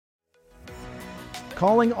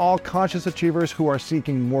Calling all conscious achievers who are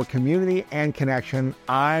seeking more community and connection,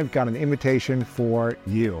 I've got an invitation for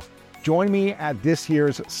you. Join me at this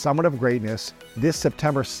year's Summit of Greatness this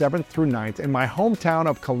September 7th through 9th in my hometown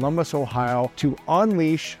of Columbus, Ohio, to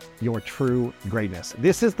unleash your true greatness.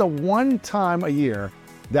 This is the one time a year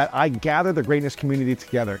that I gather the greatness community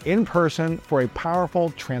together in person for a powerful,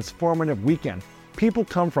 transformative weekend. People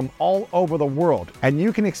come from all over the world, and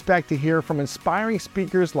you can expect to hear from inspiring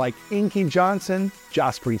speakers like Inky Johnson,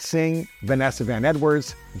 Jaspreet Singh, Vanessa Van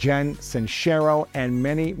Edwards, Jen Sincero, and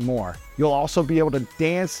many more. You'll also be able to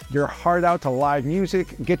dance your heart out to live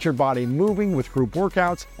music, get your body moving with group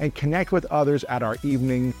workouts, and connect with others at our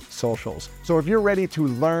evening socials. So if you're ready to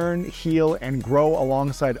learn, heal, and grow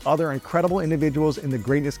alongside other incredible individuals in the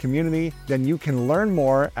greatness community, then you can learn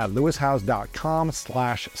more at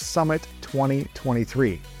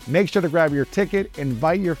lewishouse.com/summit2023. Make sure to grab your ticket,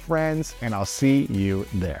 invite your friends, and I'll see you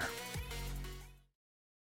there.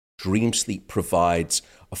 Dream sleep provides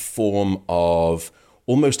a form of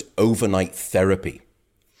almost overnight therapy.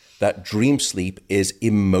 That dream sleep is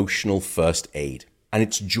emotional first aid. And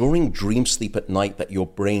it's during dream sleep at night that your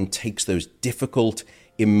brain takes those difficult,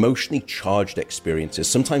 emotionally charged experiences,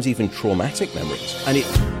 sometimes even traumatic memories, and it...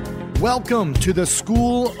 Welcome to the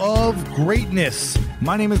School of Greatness.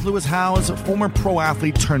 My name is Lewis Howes, former pro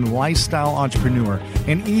athlete turned lifestyle entrepreneur.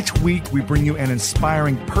 And each week we bring you an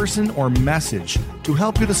inspiring person or message to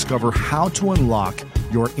help you discover how to unlock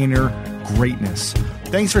your inner greatness.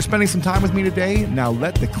 Thanks for spending some time with me today. Now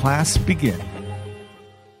let the class begin.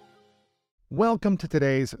 Welcome to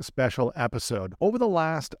today's special episode. Over the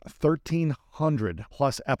last 1,300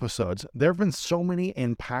 plus episodes, there have been so many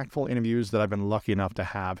impactful interviews that I've been lucky enough to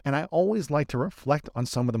have, and I always like to reflect on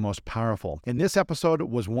some of the most powerful. And this episode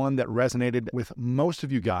was one that resonated with most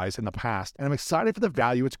of you guys in the past, and I'm excited for the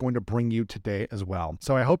value it's going to bring you today as well.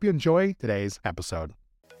 So I hope you enjoy today's episode.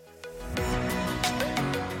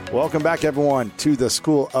 Welcome back, everyone, to the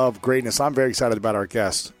School of Greatness. I'm very excited about our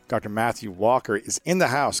guest. Dr. Matthew Walker is in the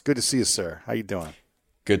house. Good to see you, sir. How you doing?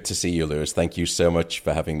 Good to see you, Lewis. Thank you so much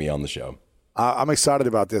for having me on the show. I'm excited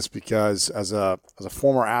about this because as a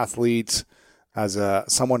former athlete, as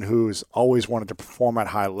someone who's always wanted to perform at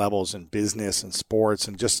high levels in business and sports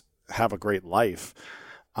and just have a great life,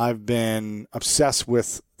 I've been obsessed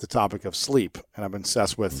with the topic of sleep, and I've been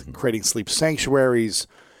obsessed with creating sleep sanctuaries,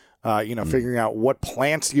 figuring out what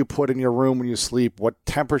plants you put in your room when you sleep, what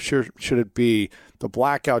temperature should it be, the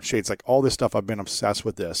blackout shades, like all this stuff. I've been obsessed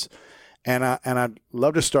with this. And I'd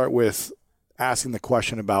love to start with asking the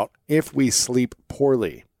question about if we sleep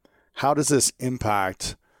poorly, how does this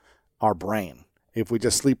impact our brain? If we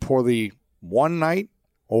just sleep poorly one night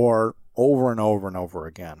or over and over and over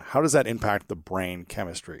again, how does that impact the brain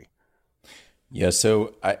chemistry? Yeah,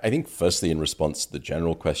 so I think firstly, in response to the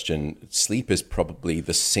general question, sleep is probably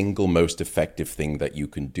the single most effective thing that you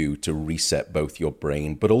can do to reset both your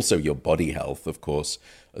brain, but also your body health, of course,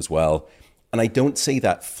 as well. And I don't say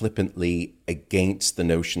that flippantly against the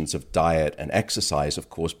notions of diet and exercise. Of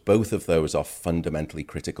course, both of those are fundamentally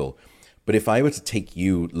critical. But if I were to take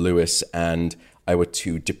you, Lewis, and I were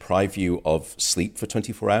to deprive you of sleep for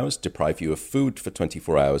 24 hours, deprive you of food for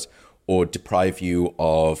 24 hours, or deprive you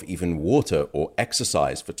of even water or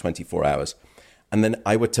exercise for 24 hours. And then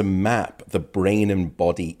I were to map the brain and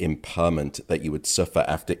body impairment that you would suffer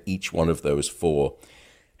after each one of those four,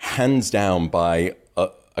 hands down by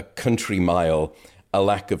a country mile, a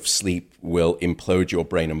lack of sleep will implode your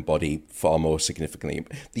brain and body far more significantly.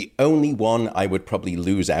 The only one I would probably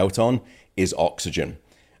lose out on is oxygen.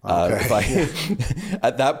 Okay.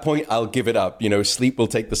 At that point, I'll give it up. Sleep will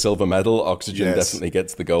take the silver medal. Oxygen definitely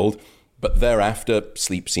gets the gold. But thereafter,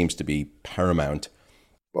 sleep seems to be paramount.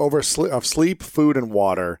 Of sleep, food, and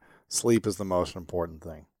water, sleep is the most important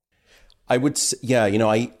thing. I would say,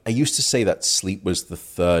 I used to say that sleep was the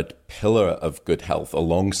third pillar of good health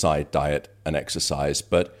alongside diet and exercise.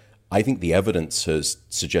 But I think the evidence has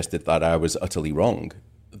suggested that I was utterly wrong,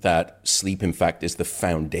 that sleep, in fact, is the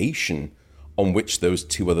foundation on which those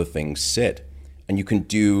two other things sit. And you can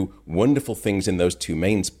do wonderful things in those two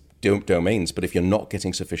domains, but if you're not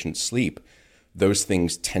getting sufficient sleep, those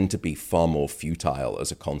things tend to be far more futile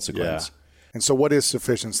as a consequence. Yeah. And so what is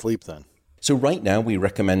sufficient sleep then? So right now we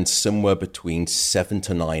recommend somewhere between 7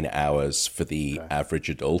 to 9 hours for the average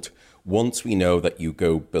adult. Once we know that you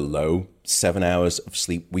go below 7 hours of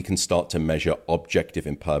sleep, we can start to measure objective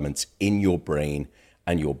impairments in your brain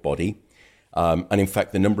and your body. And in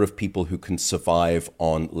fact, the number of people who can survive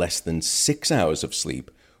on less than 6 hours of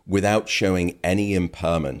sleep without showing any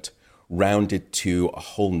impairment, rounded to a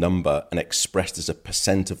whole number and expressed as a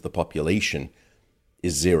percent of the population,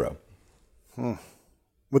 is 0.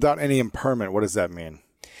 Without any impairment, what does that mean?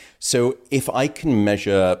 So if I can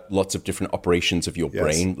measure lots of different operations of your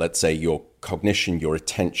brain, let's say your cognition, your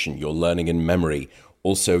attention, your learning and memory,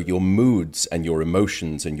 also your moods and your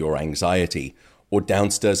emotions and your anxiety, or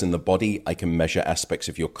downstairs in the body, I can measure aspects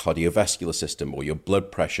of your cardiovascular system or your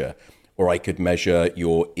blood pressure, or I could measure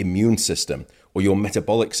your immune system or your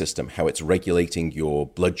metabolic system, how it's regulating your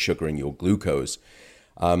blood sugar and your glucose.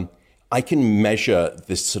 I can measure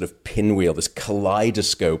this sort of pinwheel, this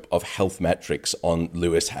kaleidoscope of health metrics on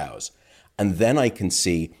Lewis Howes. And then I can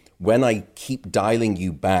see when I keep dialing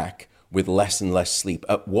you back with less and less sleep,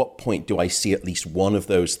 at what point do I see at least one of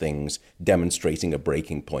those things demonstrating a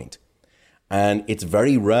breaking point? And it's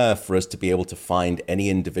very rare for us to be able to find any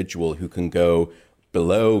individual who can go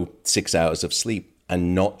below 6 hours of sleep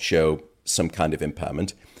and not show some kind of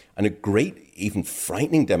impairment. And a great, even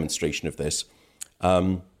frightening demonstration of this,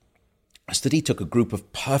 a study took a group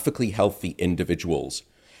of perfectly healthy individuals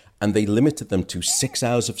and they limited them to 6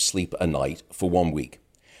 hours of sleep a night for 1 week.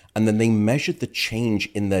 And then they measured the change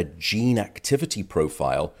in their gene activity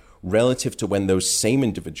profile relative to when those same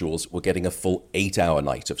individuals were getting a full 8-hour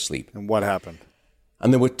night of sleep. And what happened?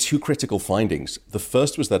 And there were two critical findings. The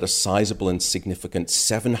first was that a sizable and significant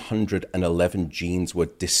 711 genes were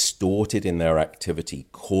distorted in their activity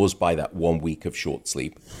caused by that 1 week of short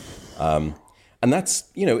sleep. And that's,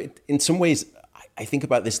 in some ways, I think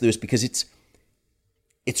about this, Lewis, because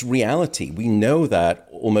it's reality. We know that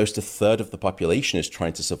almost a third of the population is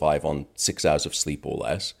trying to survive on 6 hours of sleep or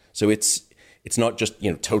less. So it's not just,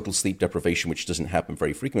 total sleep deprivation, which doesn't happen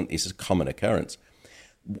very frequently. It's a common occurrence.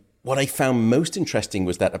 What I found most interesting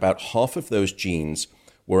was that about half of those genes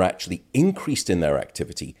were actually increased in their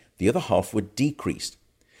activity. The other half were decreased.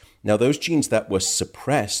 Now, those genes that were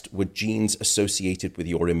suppressed were genes associated with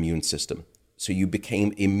your immune system. So you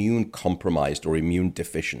became immune compromised or immune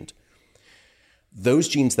deficient. Those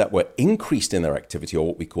genes that were increased in their activity, or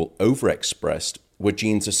what we call overexpressed, were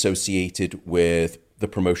genes associated with the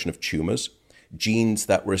promotion of tumors, genes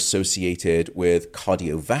that were associated with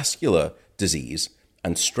cardiovascular disease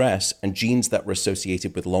and stress, and genes that were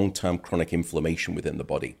associated with long-term chronic inflammation within the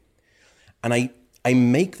body. And I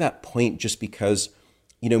make that point just because,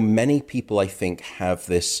 many people, I think, have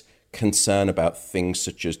this concern about things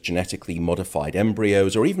such as genetically modified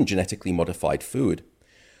embryos or even genetically modified food.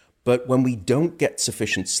 But when we don't get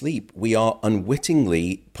sufficient sleep, we are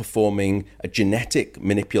unwittingly performing a genetic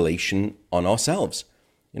manipulation on ourselves.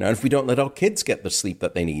 And if we don't let our kids get the sleep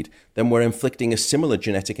that they need, then we're inflicting a similar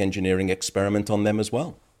genetic engineering experiment on them as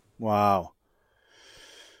well. Wow.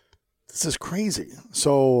 This is crazy.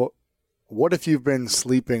 So what if you've been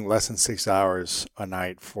sleeping less than 6 hours a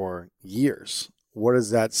night for years? What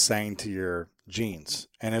is that saying to your genes?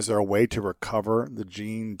 And is there a way to recover the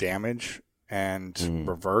gene damage and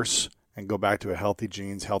reverse and go back to a healthy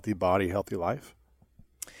genes, healthy body, healthy life?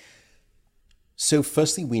 So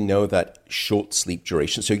firstly, we know that short sleep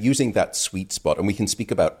duration, so using that sweet spot, and we can speak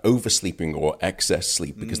about oversleeping or excess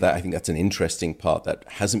sleep, because I think that's an interesting part that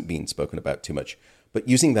hasn't been spoken about too much. But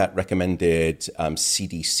using that recommended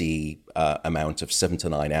CDC amount of 7 to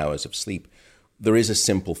 9 hours of sleep, there is a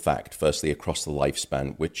simple fact, firstly, across the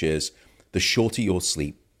lifespan, which is the shorter your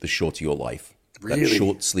sleep, the shorter your life. Really? That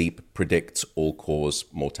short sleep predicts all-cause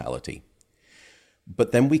mortality.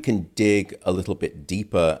 But then we can dig a little bit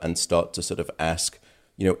deeper and start to sort of ask,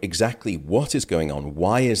 exactly what is going on?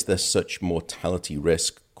 Why is there such mortality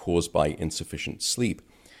risk caused by insufficient sleep?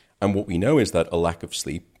 And what we know is that a lack of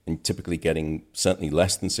sleep, and typically getting certainly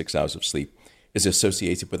less than 6 hours of sleep, is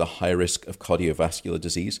associated with a high risk of cardiovascular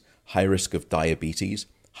disease, high risk of diabetes,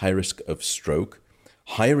 high risk of stroke,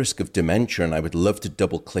 high risk of dementia. And I would love to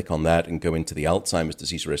double click on that and go into the Alzheimer's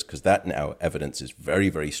disease risk, because that now evidence is very,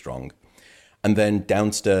 very strong. And then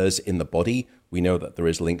downstairs in the body, we know that there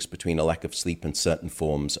is links between a lack of sleep and certain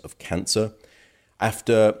forms of cancer.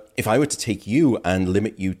 If I were to take you and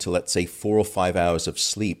limit you to, let's say, 4 or 5 hours of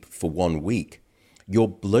sleep for 1 week, your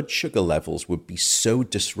blood sugar levels would be so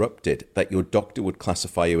disrupted that your doctor would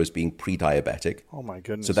classify you as being pre-diabetic. Oh my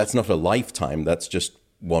goodness. So that's not a lifetime, that's just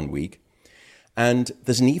 1 week. And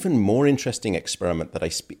there's an even more interesting experiment that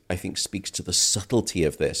I think speaks to the subtlety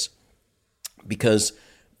of this, because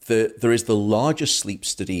there is the largest sleep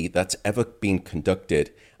study that's ever been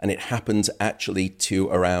conducted, and it happens actually to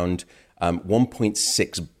around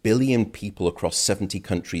 1.6 billion people across 70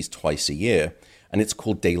 countries twice a year, and it's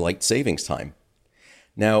called daylight savings time.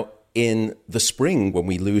 Now, in the spring, when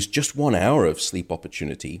we lose just 1 hour of sleep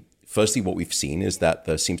opportunity, firstly, what we've seen is that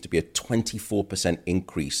there seems to be a 24%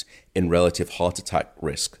 increase in relative heart attack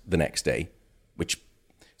risk the next day, which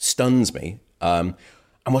stuns me. And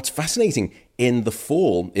what's fascinating in the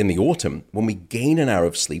fall, in the autumn, when we gain an hour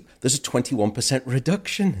of sleep, there's a 21%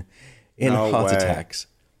 reduction in heart attacks.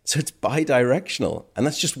 So it's bidirectional, and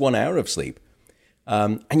that's just 1 hour of sleep.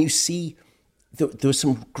 And you see, there was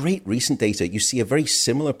some great recent data. You see a very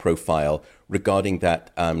similar profile regarding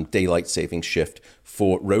that daylight savings shift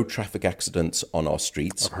for road traffic accidents on our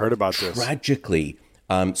streets. I've heard about this. Tragically,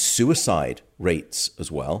 suicide rates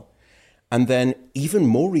as well. And then even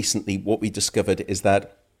more recently, what we discovered is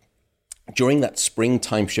that during that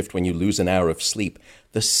springtime shift, when you lose an hour of sleep,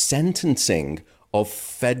 the sentencing of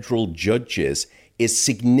federal judges is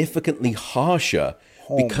significantly harsher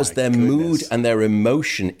because their mood and their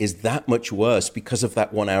emotion is that much worse because of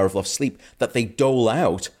that 1 hour of lost sleep, that they dole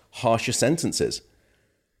out harsher sentences.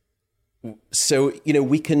 So,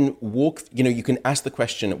 we can you can ask the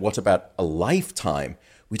question, what about a lifetime?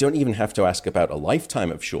 We don't even have to ask about a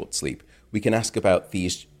lifetime of short sleep. We can ask about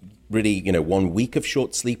these really, 1 week of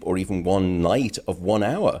short sleep, or even one night of 1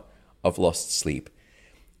 hour of lost sleep.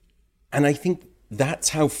 And I think that's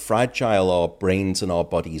how fragile our brains and our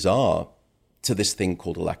bodies are to this thing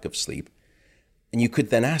called a lack of sleep. And you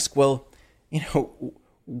could then ask, well,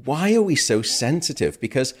 why are we so sensitive?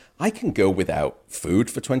 Because I can go without food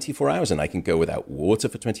for 24 hours and I can go without water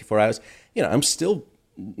for 24 hours. I'm still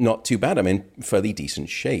not too bad. I'm in fairly decent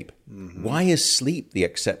shape. Mm-hmm. Why is sleep the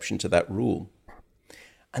exception to that rule?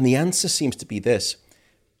 And the answer seems to be this.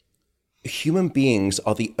 Human beings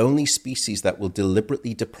are the only species that will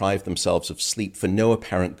deliberately deprive themselves of sleep for no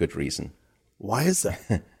apparent good reason. Why is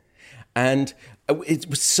that? And it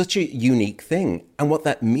was such a unique thing. And what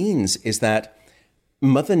that means is that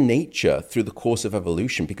Mother Nature, through the course of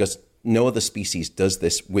evolution, because no other species does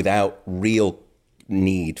this without real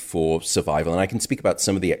need for survival, and I can speak about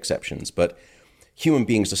some of the exceptions, but human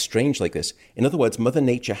beings are strange like this. In other words, Mother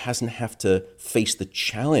Nature hasn't have to face the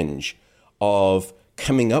challenge of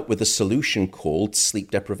coming up with a solution called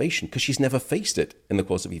sleep deprivation, because she's never faced it in the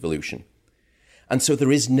course of evolution. And so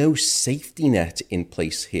there is no safety net in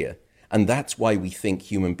place here. And that's why we think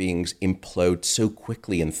human beings implode so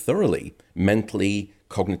quickly and thoroughly, mentally,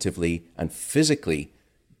 cognitively, and physically,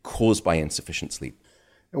 caused by insufficient sleep.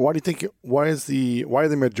 And why do you think, why are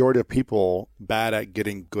the majority of people bad at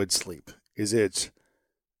getting good sleep? Is it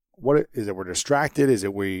we're distracted? Is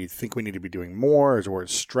it we think we need to be doing more? Is it we're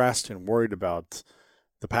stressed and worried about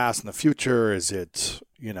the past and the future? Is it,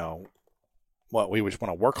 we just want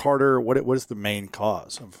to work harder? What is the main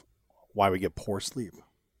cause of why we get poor sleep?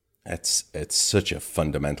 It's such a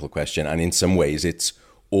fundamental question. And in some ways, it's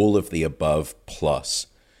all of the above plus.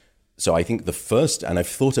 So I think the first, and I've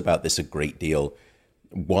thought about this a great deal,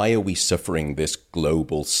 why are we suffering this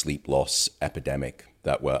global sleep loss epidemic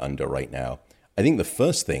that we're under right now? I think the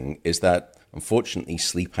first thing is that, unfortunately,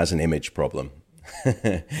 sleep has an image problem.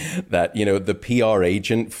 That, the PR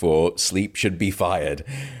agent for sleep should be fired,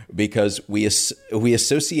 because we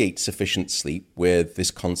associate sufficient sleep with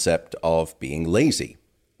this concept of being lazy,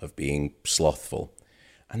 of being slothful.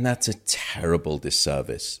 And that's a terrible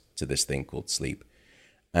disservice to this thing called sleep.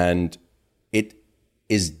 And it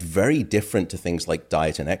is very different to things like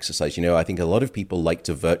diet and exercise. I think a lot of people like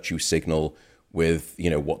to virtue signal with,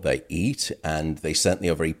 what they eat. And they certainly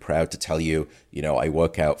are very proud to tell you, I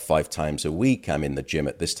work out 5 times a week. I'm in the gym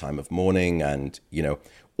at this time of morning. And,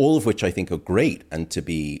 all of which I think are great and to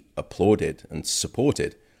be applauded and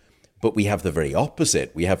supported. But we have the very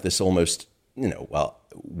opposite. We have this almost,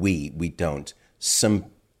 we don't. Some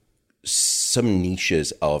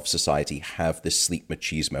niches of society have this sleep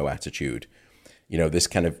machismo attitude. This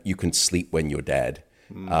kind of, you can sleep when you're dead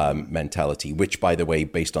mentality, which, by the way,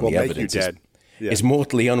 based on the evidence, is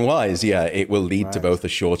mortally unwise. Yeah, it will lead to both a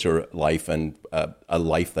shorter life and a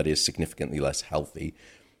life that is significantly less healthy.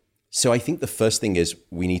 So I think the first thing is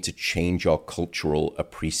we need to change our cultural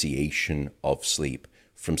appreciation of sleep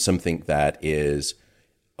from something that is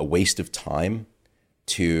a waste of time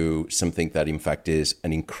to something that, in fact, is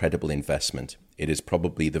an incredible investment. It is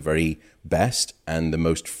probably the very best and the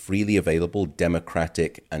most freely available,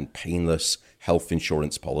 democratic, and painless health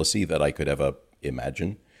insurance policy that I could ever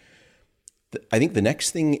imagine. I think the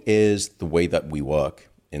next thing is the way that we work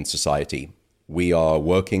in society. We are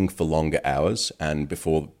working for longer hours, and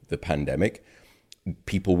before the pandemic,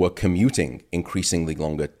 people were commuting increasingly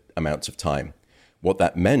longer amounts of time. What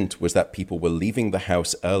that meant was that people were leaving the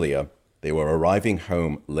house earlier, they were arriving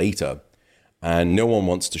home later, and no one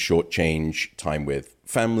wants to shortchange time with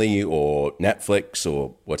family or Netflix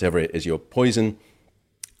or whatever it is your poison.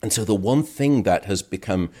 And so the one thing that has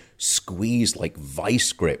become squeezed like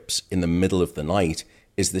vice grips in the middle of the night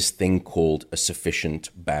is this thing called a sufficient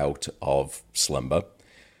bout of slumber.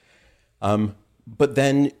 But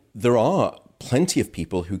then there are plenty of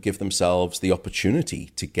people who give themselves the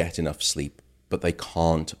opportunity to get enough sleep, but they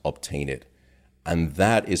can't obtain it. And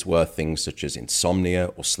that is where things such as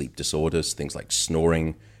insomnia or sleep disorders, things like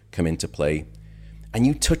snoring, come into play. And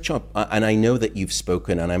you touch on, and I know that you've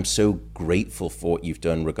spoken, and I'm so grateful for what you've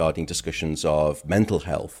done regarding discussions of mental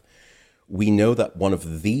health. We know that one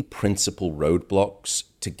of the principal roadblocks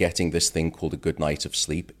to getting this thing called a good night of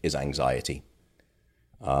sleep is anxiety.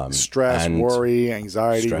 Stress, worry,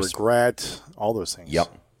 anxiety, regret, all those things. Yep.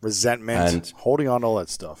 Resentment, and holding on to all that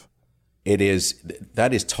stuff.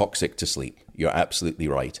 That is toxic to sleep. You're absolutely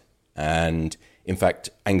right. And in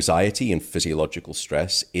fact, anxiety and physiological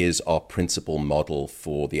stress is our principal model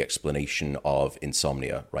for the explanation of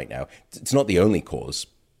insomnia right now. It's not the only cause,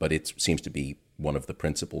 but it seems to be one of the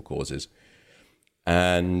principal causes.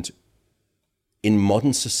 And in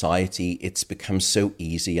modern society, it's become so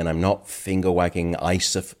easy, and I'm not finger wagging. I'm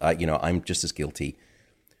just as guilty.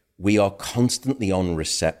 We are constantly on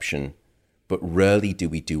reception, but rarely do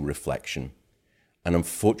we do reflection. And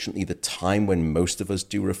unfortunately, the time when most of us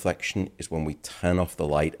do reflection is when we turn off the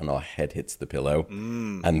light and our head hits the pillow.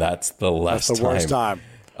 And that's the last time. That's the worst time.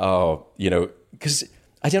 Oh, because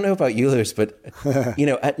I don't know about you, Lewis, but,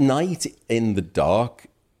 at night in the dark,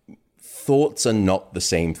 thoughts are not the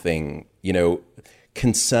same thing.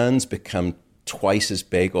 Concerns become twice as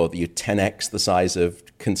big, or you 10x the size of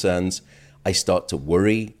concerns. I start to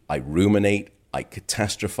worry, I ruminate, I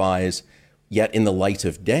catastrophize. Yet in the light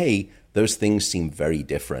of day, those things seem very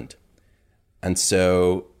different. And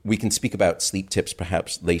so we can speak about sleep tips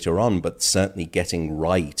perhaps later on, but certainly getting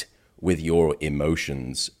right with your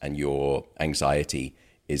emotions and your anxiety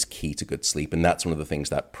is key to good sleep. And that's one of the things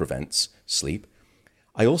that prevents sleep.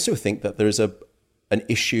 I also think that there's an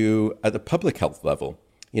issue at the public health level.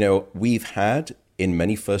 We've had in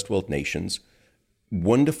many first world nations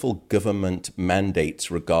wonderful government mandates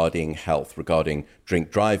regarding health, regarding drink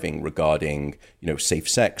driving, regarding safe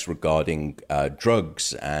sex, regarding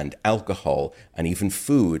drugs and alcohol, and even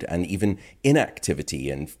food, and even inactivity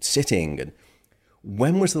and sitting. And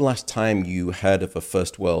when was the last time you heard of a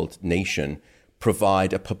first world nation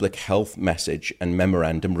provide a public health message and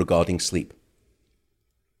memorandum regarding sleep?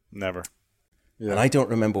 Never. Yeah. And I don't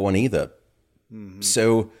remember one either. Mm-hmm.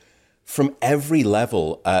 So from every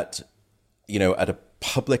level at a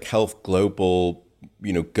public health global,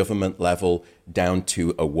 government level down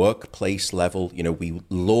to a workplace level, we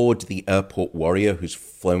laud the airport warrior who's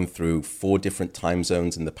flown through 4 different time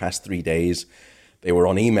zones in the past 3 days. They were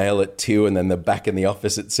on email at 2 and then they're back in the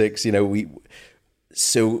office at 6. We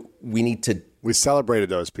celebrated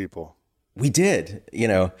those people. We did,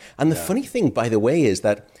 And the funny thing, by the way, is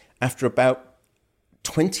that after about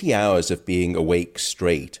 20 hours of being awake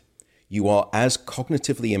straight, you are as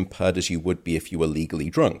cognitively impaired as you would be if you were legally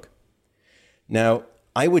drunk. Now,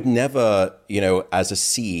 I would never, as a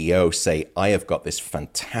CEO say, I have got this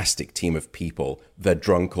fantastic team of people, they're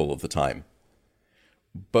drunk all of the time.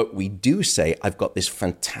 But we do say, I've got this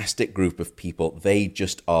fantastic group of people, they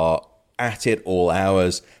just are at it all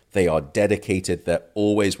hours, they are dedicated, they're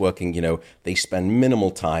always working, they spend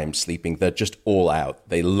minimal time sleeping, they're just all out,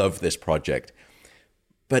 they love this project.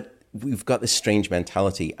 But we've got this strange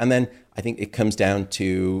mentality. And then I think it comes down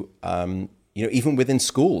to, even within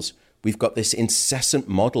schools, we've got this incessant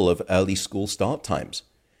model of early school start times.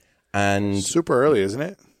 And super early, isn't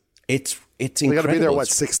it? It's incredible. You got to be there,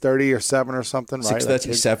 6:30 or 7 or something, right?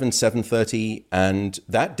 6:30, 7:30. And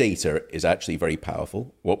that data is actually very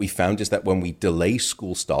powerful. What we found is that when we delay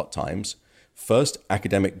school start times, first,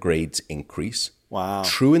 academic grades increase. Wow.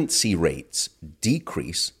 Truancy rates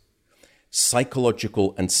decrease.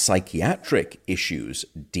 Psychological and psychiatric issues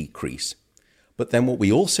decrease. But then what we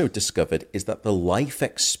also discovered is that the life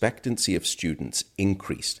expectancy of students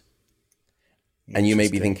increased. And you may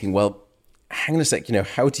be thinking, well, hang on a sec,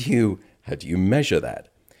 how do you measure that?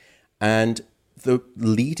 And the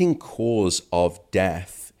leading cause of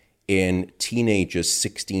death in teenagers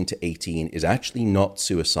 16 to 18 is actually not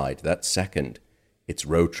suicide. That's second. It's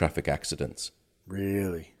road traffic accidents.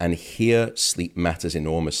 Really? And here sleep matters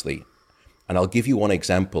enormously. And I'll give you one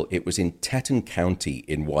example. It was in Teton County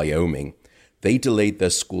in Wyoming. They delayed their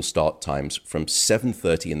school start times from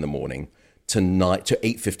 7:30 in the morning to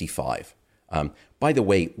 8:55. By the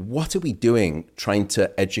way, what are we doing trying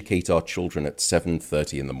to educate our children at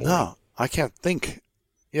 7:30 in the morning? No, I can't think.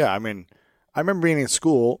 Yeah, I remember being in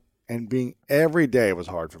school and every day was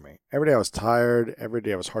hard for me. Every day I was tired. Every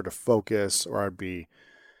day it was hard to focus, or I'd be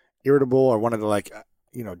irritable or wanted to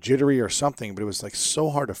jittery or something, but it was so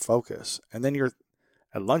hard to focus. And then you're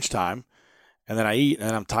at lunchtime and then I eat and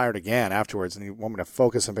then I'm tired again afterwards and you want me to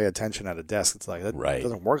focus and pay attention at a desk. It's like, that right.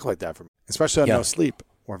 doesn't work like that for me, especially on no sleep.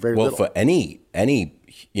 or very well, little. for any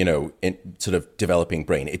sort of developing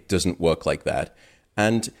brain, it doesn't work like that.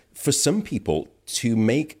 And for some people, to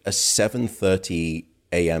make a 7:30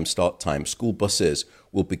 a.m. start time, school buses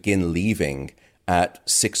will begin leaving at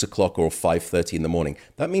 6 o'clock or 5:30 in the morning.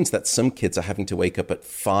 That means that some kids are having to wake up at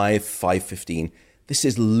 5:15. This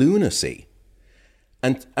is lunacy.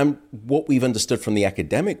 And what we've understood from the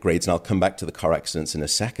academic grades, and I'll come back to the car accidents in a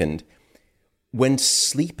second, when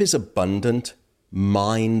sleep is abundant,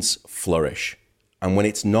 minds flourish. And when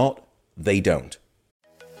it's not, they don't.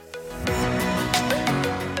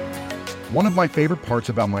 One of my favorite parts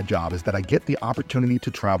about my job is that I get the opportunity to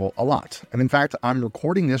travel a lot. And in fact, I'm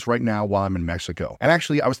recording this right now while I'm in Mexico. And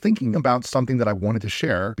actually, I was thinking about something that I wanted to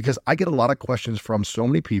share because I get a lot of questions from so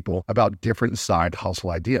many people about different side hustle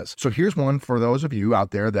ideas. So here's one for those of you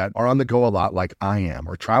out there that are on the go a lot like I am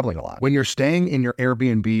or traveling a lot. When you're staying in your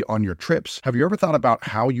Airbnb on your trips, have you ever thought about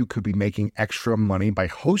how you could be making extra money by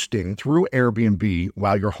hosting through Airbnb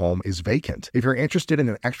while your home is vacant? If you're interested in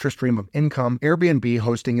an extra stream of income, Airbnb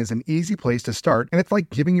hosting is an easy place to start, and it's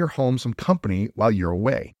like giving your home some company while you're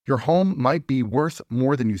away. Your home might be worth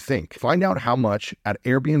more than you think. Find out how much at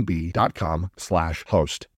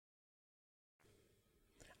airbnb.com/host.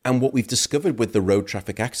 And what we've discovered with the road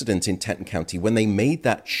traffic accident in Kenton County, when they made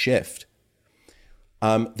that shift,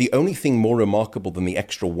 the only thing more remarkable than the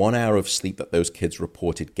extra 1 hour of sleep that those kids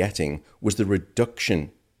reported getting was the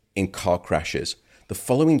reduction in car crashes. The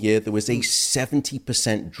following year, there was a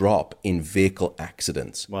 70% drop in vehicle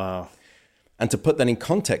accidents. Wow. And to put that in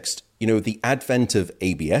context, the advent of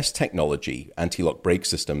ABS technology, anti-lock brake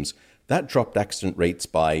systems, that dropped accident rates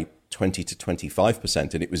by 20 to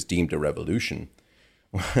 25%, and it was deemed a revolution.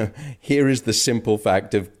 Here is the simple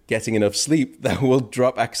fact of getting enough sleep that will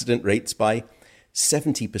drop accident rates by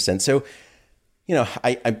 70%. So,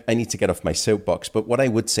 I need to get off my soapbox, but what I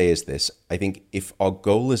would say is this. I think if our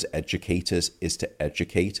goal as educators is to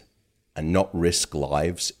educate and not risk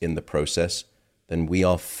lives in the process, then we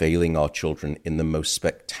are failing our children in the most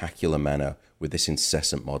spectacular manner with this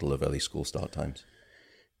incessant model of early school start times.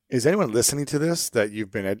 Is anyone listening to this that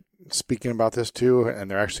you've been speaking about this to,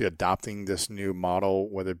 and they're actually adopting this new model,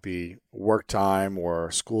 whether it be work time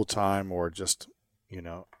or school time or just,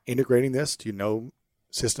 integrating this? Do you know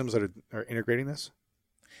systems that are integrating this?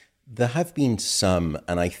 There have been some,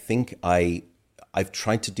 and I think I've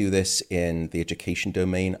tried to do this in the education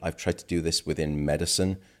domain. I've tried to do this within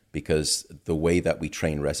medicine, because the way that we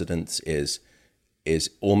train residents is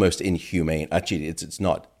almost inhumane. Actually, it's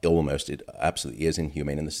not almost, it absolutely is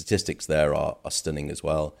inhumane. And the statistics there are stunning as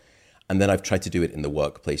well. And then I've tried to do it in the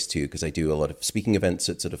workplace too, because I do a lot of speaking events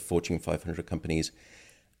at sort of Fortune 500 companies.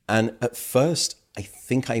 And at first, I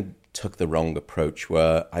think I took the wrong approach,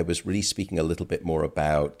 where I was really speaking a little bit more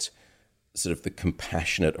about sort of the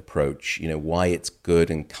compassionate approach, why it's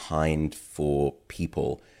good and kind for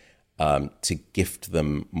people to gift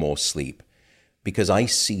them more sleep, because I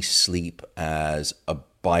see sleep as a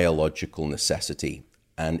biological necessity.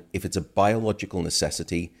 And if it's a biological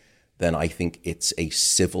necessity, then I think it's a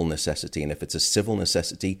civil necessity. And if it's a civil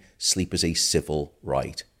necessity, sleep is a civil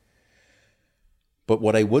right. But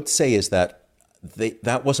what I would say is that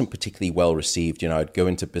that wasn't particularly well received. I'd go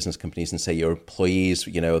into business companies and say, your employees,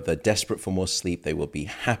 they're desperate for more sleep. They will be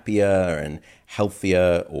happier and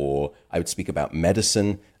healthier. Or I would speak about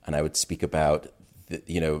medicine, and I would speak about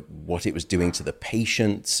what it was doing to the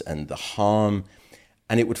patients and the harm,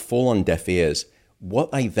 and it would fall on deaf ears. What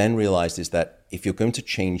I then realized is that if you're going to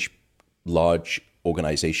change large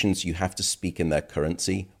organizations, you have to speak in their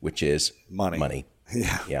currency, which is money.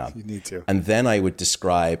 Yeah, you need to. And then I would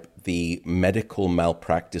describe the medical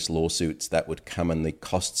malpractice lawsuits that would come and the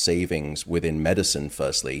cost savings within medicine,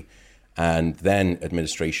 firstly, and then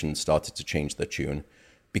administration started to change their tune.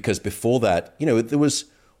 Because before that, there was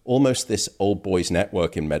almost this old boys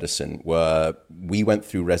network in medicine where we went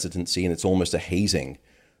through residency and it's almost a hazing.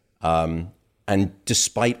 And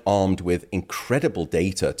despite armed with incredible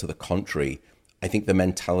data to the contrary, I think the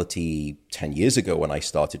mentality 10 years ago when I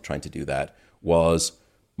started trying to do that was,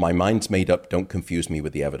 my mind's made up, don't confuse me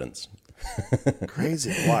with the evidence.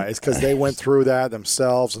 Crazy. Why? It's because they went through that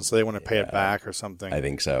themselves, and so they want to pay it back or something. I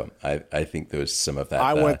think so. I think there was some of that.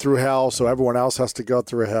 I went through hell, so everyone else has to go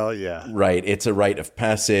through hell. Yeah. Right. It's a rite of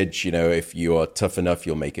passage. If you're tough enough,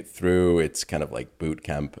 you'll make it through. It's kind of like boot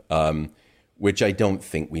camp, which I don't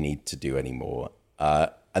think we need to do anymore.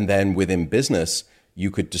 And then within business,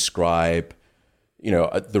 you could describe,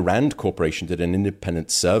 the Rand Corporation did an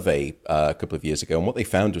independent survey a couple of years ago, and what they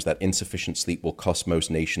found was that insufficient sleep will cost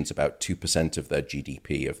most nations about 2% of their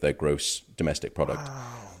GDP, of their gross domestic product.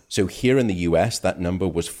 Wow. So here in the US, that number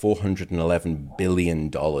was $411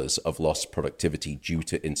 billion of lost productivity due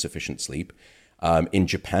to insufficient sleep. In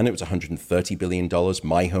Japan, it was $130 billion.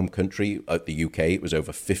 My home country, the UK, it was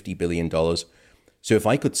over $50 billion. So if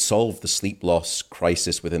I could solve the sleep loss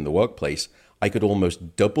crisis within the workplace, I could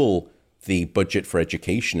almost double the budget for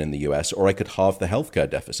education in the US, or I could halve the healthcare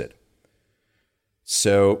deficit.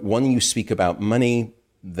 So when you speak about money,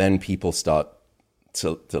 then people start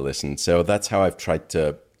to listen. So that's how I've tried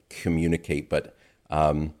to communicate. But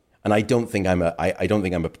and I don't think I'm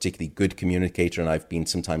a particularly good communicator, and I've been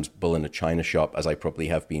sometimes bull in a china shop, as I probably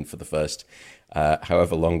have been for the first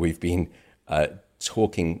however long we've been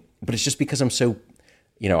talking. But it's just because I'm so,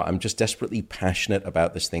 I'm just desperately passionate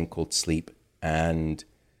about this thing called sleep. And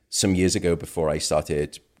some years ago, before I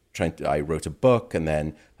started I wrote a book, and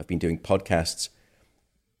then I've been doing podcasts.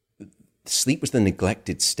 Sleep was the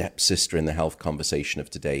neglected stepsister in the health conversation of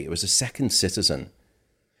today. It was a second citizen.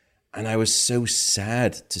 And I was so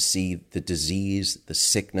sad to see the disease, the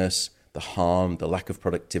sickness, the harm, the lack of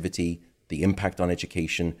productivity, the impact on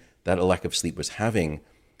education that a lack of sleep was having.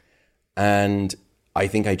 And I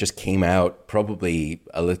think I just came out probably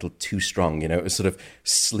a little too strong. It was sort of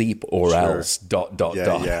sleep or else, ...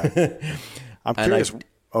 Yeah. I'm curious.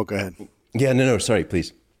 Go ahead. Yeah, no, sorry,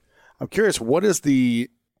 please. I'm curious,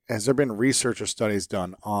 has there been research or studies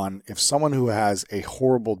done on if someone who has a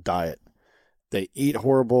horrible diet, they eat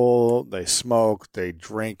horrible, they smoke, they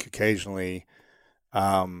drink occasionally,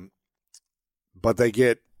 but they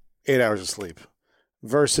get 8 hours of sleep,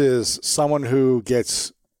 versus someone who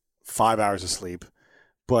gets 5 hours of sleep,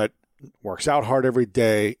 but works out hard every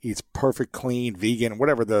day, eats perfect, clean, vegan,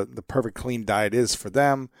 whatever the perfect clean diet is for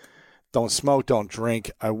them, don't smoke, don't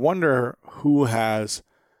drink. I wonder who has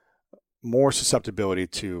more susceptibility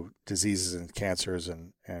to diseases and cancers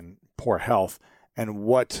and poor health, and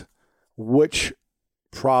which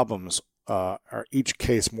problems are each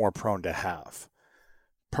case more prone to have.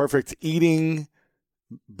 Perfect eating,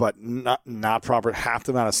 but not proper, half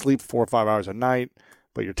the amount of sleep, 4 or 5 hours a night,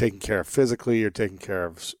 but you're taking care of physically, you're taking care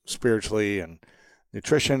of spiritually and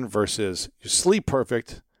nutrition, versus you sleep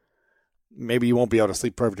perfect. Maybe you won't be able to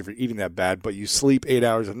sleep perfect if you're eating that bad, but you sleep 8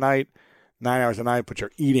 hours a night, 9 hours a night, but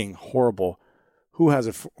you're eating horrible. Who has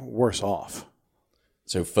it worse off?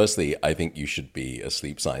 So firstly, I think you should be a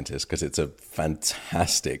sleep scientist, because it's a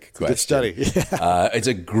fantastic question. Good study. It's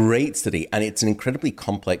a great study, and it's an incredibly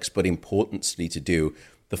complex but important study to do.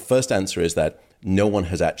 The first answer is that no one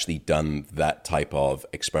has actually done that type of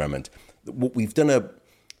experiment. We've done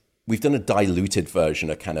a diluted version,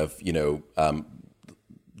 a kind of,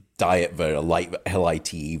 diet, a light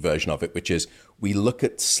LITE version of it, which is we look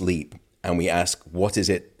at sleep and we ask, what is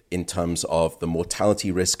it in terms of the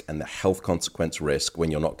mortality risk and the health consequence risk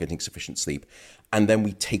when you're not getting sufficient sleep? And then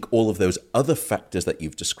we take all of those other factors that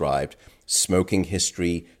you've described, smoking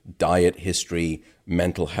history, diet history,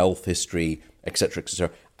 mental health history, et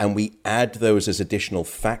cetera, and we add those as additional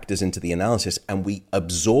factors into the analysis, and we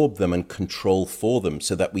absorb them and control for them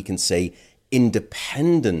so that we can say,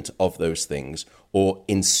 independent of those things, or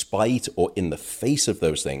in spite or in the face of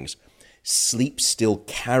those things, sleep still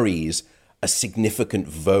carries a significant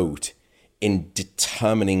vote in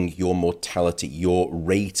determining your mortality, your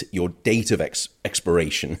rate, your date of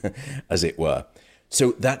expiration, as it were.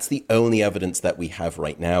 So that's the only evidence that we have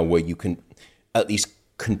right now where you can at least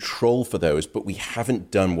control for those, but we haven't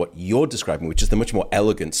done what you're describing, which is the much more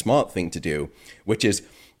elegant, smart thing to do, which is,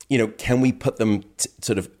 can we put them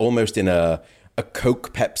sort of almost in a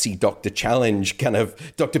Coke, Pepsi, Dr. Challenge kind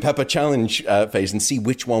of Dr. Pepper challenge phase and see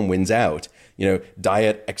which one wins out.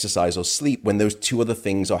 Diet, exercise, or sleep, when those two other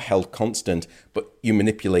things are held constant, but you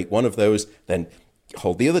manipulate one of those, then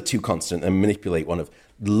hold the other two constant and manipulate one of.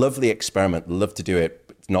 Lovely experiment, love to do it,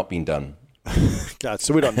 but it's not been done. God,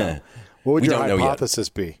 so we don't know. What would your hypothesis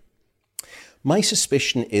be? My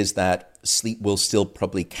suspicion is that sleep will still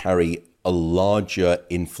probably carry a larger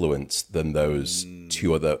influence than those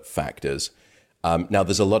two other factors. Now,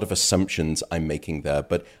 there's a lot of assumptions I'm making there,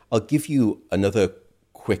 but I'll give you another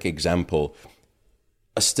quick example.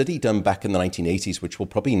 A study done back in the 1980s, which will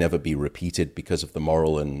probably never be repeated because of the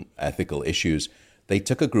moral and ethical issues, they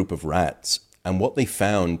took a group of rats, and what they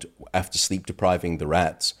found after sleep depriving the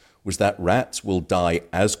rats was that rats will die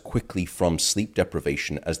as quickly from sleep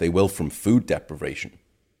deprivation as they will from food deprivation.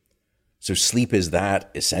 So sleep is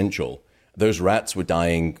that essential. Those rats were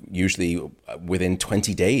dying usually within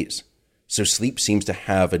 20 days. So sleep seems to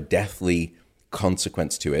have a deathly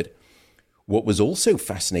consequence to it. What was also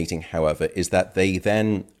fascinating, however, is that they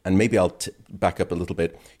then, and maybe I'll back up a little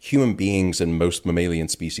bit, human beings and most mammalian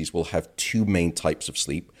species will have two main types of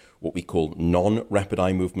sleep, what we call non-rapid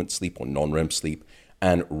eye movement sleep or non-REM sleep,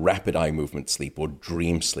 and rapid eye movement sleep or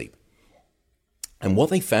dream sleep. And what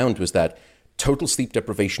they found was that total sleep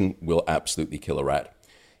deprivation will absolutely kill a rat.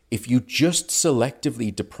 If you just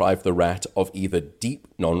selectively deprive the rat of either deep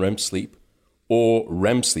non-REM sleep or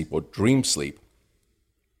REM sleep or dream sleep,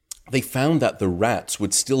 they found that the rats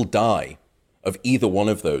would still die of either one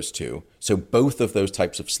of those two. So both of those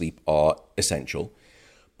types of sleep are essential.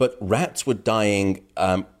 But rats were dying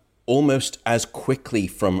almost as quickly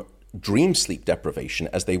from dream sleep deprivation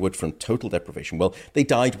as they would from total deprivation. Well, they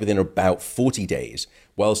died within about 40 days,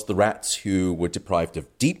 whilst the rats who were deprived of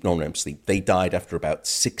deep non-REM sleep, they died after about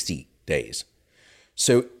 60 days.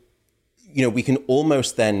 So, we can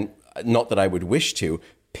almost then, not that I would wish to,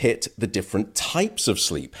 pit the different types of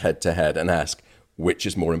sleep head to head and ask, which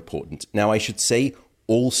is more important? Now, I should say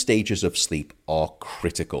all stages of sleep are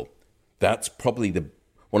critical. That's probably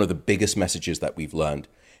one of the biggest messages that we've learned.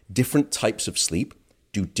 Different types of sleep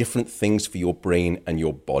do different things for your brain and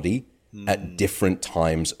your body at different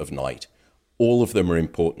times of night. All of them are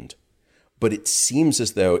important. But it seems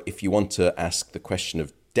as though if you want to ask the question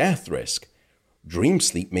of death risk, dream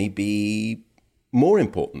sleep may be more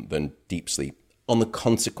important than deep sleep on the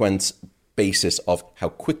consequence basis of how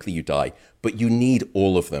quickly you die, but you need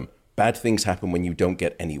all of them. Bad things happen when you don't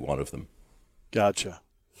get any one of them. Gotcha.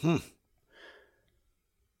 Can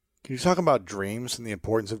you talk about dreams and the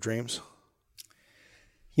importance of dreams?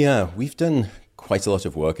 Yeah, we've done quite a lot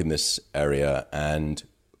of work in this area, and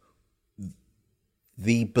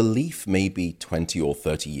the belief maybe 20 or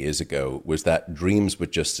 30 years ago was that dreams were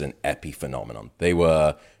just an epiphenomenon. They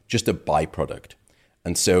were just a byproduct.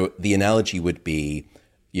 And so the analogy would be,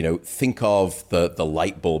 think of the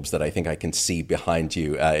light bulbs that I think I can see behind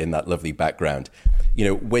you in that lovely background.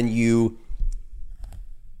 When you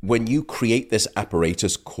create this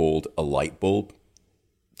apparatus called a light bulb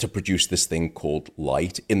to produce this thing called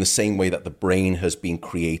light, in the same way that the brain has been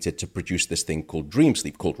created to produce this thing called dream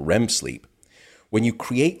sleep, called REM sleep, when you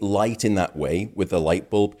create light in that way with the light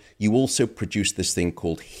bulb, you also produce this thing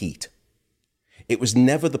called heat. It was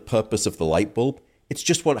never the purpose of the light bulb. It's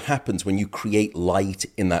just what happens when you create light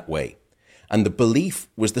in that way. And the belief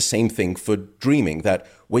was the same thing for dreaming, that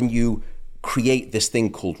when you create this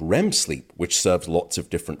thing called REM sleep, which serves lots of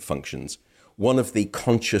different functions, one of the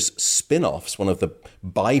conscious spin-offs, one of the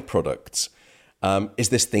byproducts, is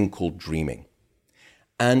this thing called dreaming.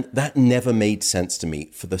 And that never made sense to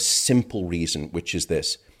me for the simple reason, which is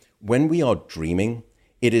this. When we are dreaming,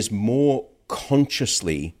 it is more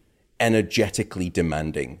consciously, energetically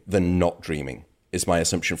demanding than not dreaming, is my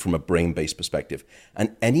assumption from a brain-based perspective.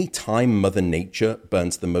 And any time Mother Nature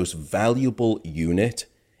burns the most valuable unit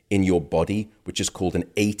in your body, which is called an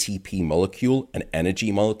ATP molecule, an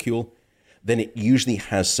energy molecule, then it usually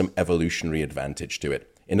has some evolutionary advantage to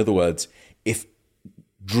it. In other words, if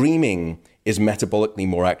dreaming is metabolically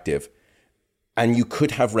more active, and you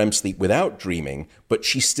could have REM sleep without dreaming, but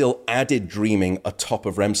she still added dreaming atop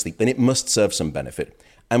of REM sleep, then it must serve some benefit.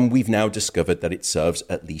 And we've now discovered that it serves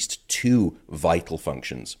at least two vital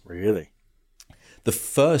functions. Really? The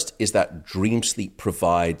first is that dream sleep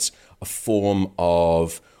provides a form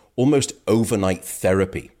of almost overnight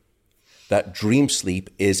therapy. That dream sleep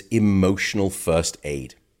is emotional first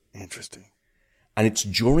aid. Interesting. And it's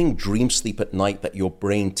during dream sleep at night that your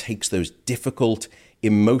brain takes those difficult,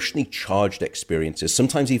 emotionally charged experiences,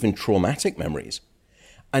 sometimes even traumatic memories,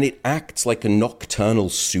 and it acts like a nocturnal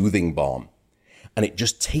soothing balm. And it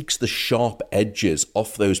just takes the sharp edges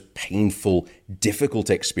off those painful, difficult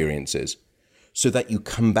experiences so that you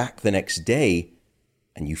come back the next day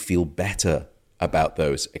and you feel better about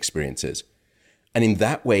those experiences. And in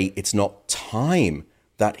that way, it's not time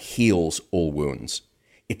that heals all wounds.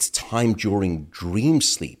 It's time during dream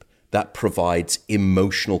sleep that provides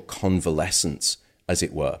emotional convalescence, as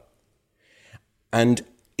it were. And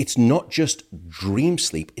it's not just dream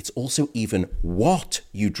sleep, it's also even what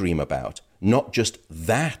you dream about, not just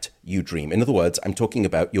that you dream. In other words, I'm talking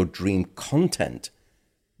about your dream content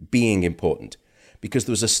being important. Because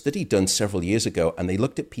there was a study done several years ago, and they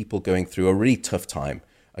looked at people going through a really tough time,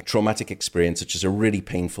 a traumatic experience, such as a really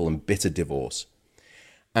painful and bitter divorce.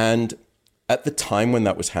 And at the time when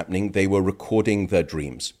that was happening, they were recording their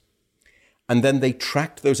dreams. And then they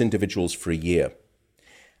tracked those individuals for a year.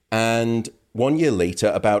 And 1 year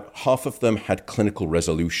later, about half of them had clinical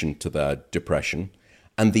resolution to their depression,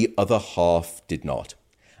 and the other half did not.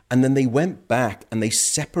 And then they went back and they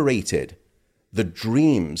separated the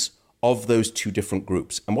dreams of those two different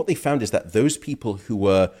groups. And what they found is that those people who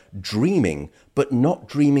were dreaming, but not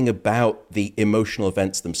dreaming about the emotional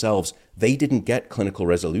events themselves, they didn't get clinical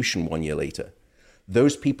resolution 1 year later.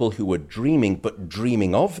 Those people who were dreaming, but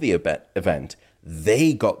dreaming of the event,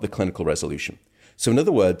 they got the clinical resolution. So in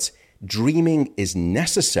other words, dreaming is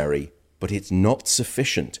necessary, but it's not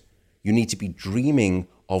sufficient. You need to be dreaming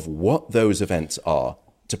of what those events are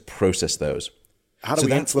to process those. How do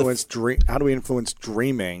we influence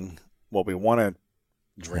dreaming what we want to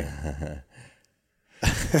dream?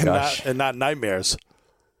 and not nightmares.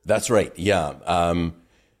 That's right. Yeah.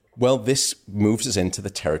 Well, this moves us into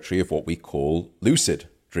the territory of what we call lucid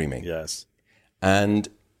dreaming. Yes. And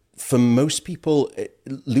for most people,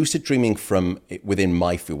 lucid dreaming from within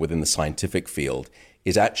my field, within the scientific field,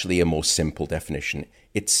 is actually a more simple definition.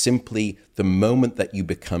 It's simply the moment that you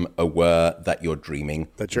become aware that you're dreaming.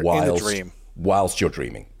 That you're in the dream. Whilst you're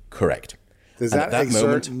dreaming. Correct. Does that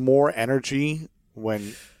exert more energy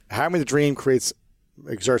when having the dream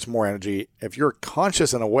exerts more energy? If you're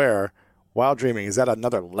conscious and aware while dreaming, is that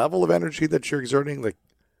another level of energy that you're exerting? Like,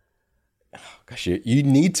 gosh, you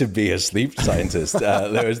need to be a sleep scientist,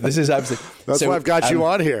 Lewis. This is absolutely. That's why I've got you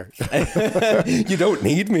on here. You don't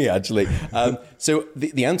need me, actually. So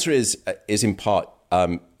the answer is in part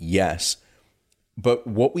yes, but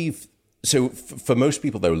for most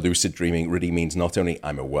people, though, lucid dreaming really means not only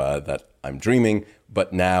I'm aware that I'm dreaming,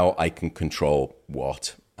 but now I can control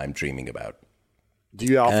what I'm dreaming about. Do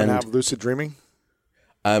you often have lucid dreaming?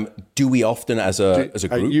 Do we often as a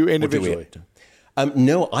group? You individually?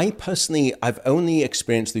 No, I've only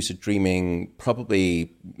experienced lucid dreaming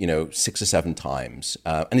probably 6 or 7 times,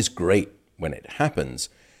 and it's great when it happens.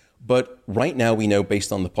 But right now we know,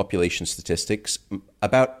 based on the population statistics,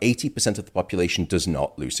 about 80% of the population does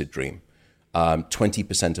not lucid dream.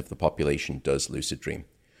 20% of the population does lucid dream,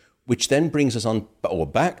 which then brings us on or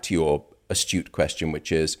back to your astute question,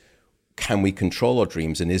 which is, can we control our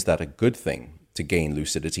dreams, and is that a good thing? To gain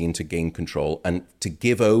lucidity and to gain control and to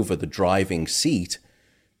give over the driving seat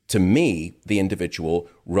to me, the individual,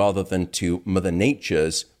 rather than to Mother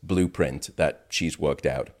Nature's blueprint that she's worked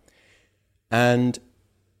out. And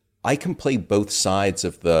I can play both sides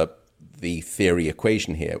of the theory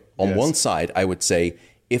equation here. On one side, I would say,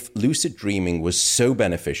 if lucid dreaming was so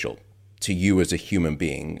beneficial to you as a human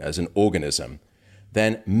being, as an organism,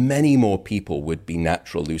 then many more people would be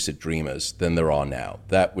natural lucid dreamers than there are now.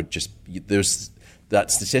 That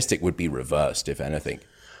statistic would be reversed, if anything.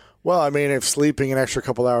 Well, I mean, if sleeping an extra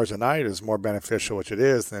couple hours a night is more beneficial, which it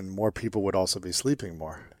is, then more people would also be sleeping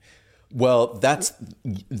more. Well, that's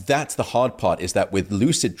the hard part, is that with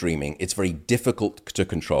lucid dreaming, it's very difficult to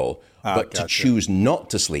control. But to choose not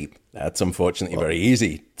to sleep, that's unfortunately very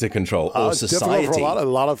easy to control. Or society. Difficult for a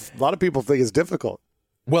lot of people think it's difficult.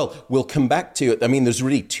 Well, we'll come back to it. I mean, there's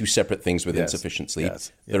really 2 separate things with insufficient sleep.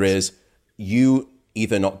 There is you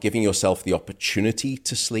either not giving yourself the opportunity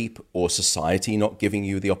to sleep, or society not giving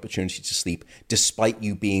you the opportunity to sleep, despite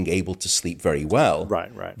you being able to sleep very well.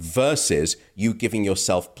 Right. Versus you giving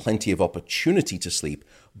yourself plenty of opportunity to sleep,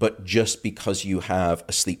 but just because you have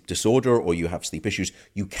a sleep disorder or you have sleep issues,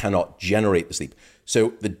 you cannot generate the sleep.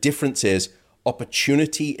 So the difference is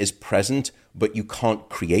opportunity is present, but you can't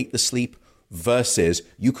create the sleep. Versus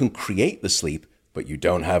you can create the sleep, but you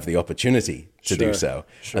don't have the opportunity to do so.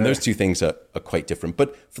 Sure. And those 2 things are quite different.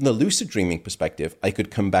 But from the lucid dreaming perspective, I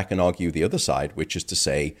could come back and argue the other side, which is to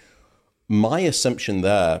say, my assumption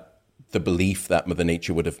there, the belief that Mother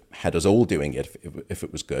Nature would have had us all doing it if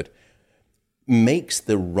it was good, makes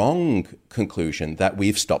the wrong conclusion that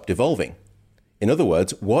we've stopped evolving. In other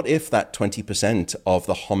words, what if that 20% of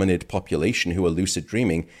the hominid population who are lucid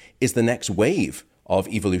dreaming is the next wave of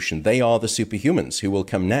evolution? They are the superhumans who will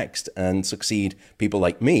come next and succeed people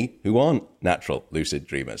like me who aren't natural lucid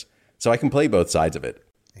dreamers. So I can play both sides of it.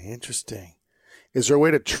 Interesting. Is there a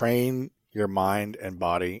way to train your mind and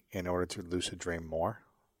body in order to lucid dream more?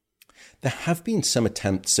 There have been some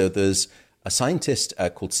attempts. So there's a scientist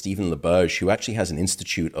called Stephen LaBerge who actually has an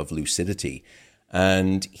Institute of Lucidity.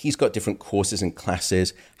 And he's got different courses and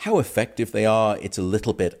classes. How effective they are, it's a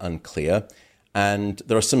little bit unclear. And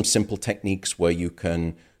there are some simple techniques where you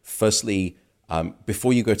can, firstly,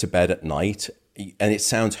 before you go to bed at night, and it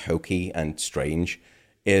sounds hokey and strange,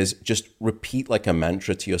 is just repeat like a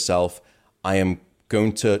mantra to yourself, I am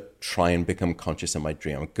going to try and become conscious in my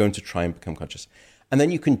dream. I'm going to try and become conscious. And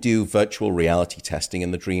then you can do virtual reality testing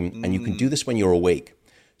in the dream, and you can do this when you're awake.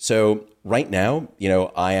 So right now,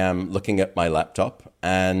 I am looking at my laptop,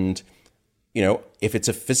 and if it's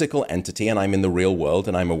a physical entity and I'm in the real world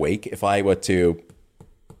and I'm awake, if I were to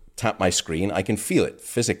tap my screen, I can feel it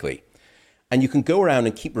physically. And you can go around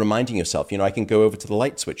and keep reminding yourself, I can go over to the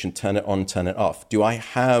light switch and turn it on, turn it off. Do I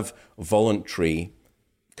have voluntary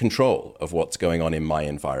control of what's going on in my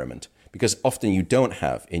environment? Because often you don't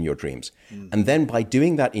have in your dreams. And then by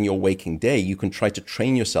doing that in your waking day, you can try to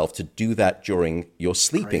train yourself to do that during your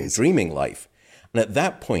sleeping, dreaming life. And at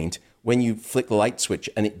that point, when you flick the light switch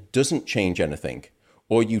and it doesn't change anything,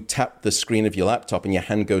 or you tap the screen of your laptop and your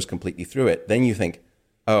hand goes completely through it, then you think,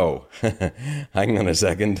 oh, hang on a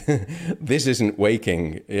second, this isn't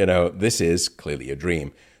waking, this is clearly a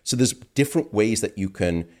dream. So there's different ways that you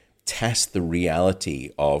can test the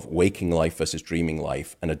reality of waking life versus dreaming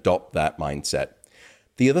life and adopt that mindset.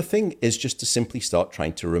 The other thing is just to simply start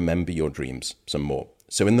trying to remember your dreams some more.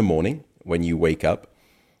 So in the morning, when you wake up,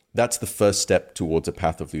 that's the first step towards a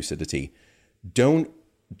path of lucidity. Don't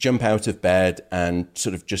jump out of bed and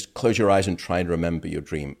sort of just close your eyes and try and remember your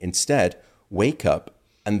dream. Instead, wake up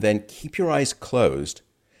and then keep your eyes closed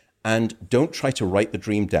and don't try to write the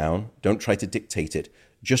dream down. Don't try to dictate it.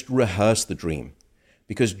 Just rehearse the dream.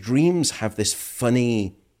 Because dreams have this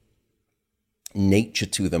funny nature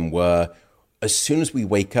to them where as soon as we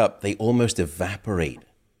wake up, they almost evaporate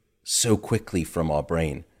so quickly from our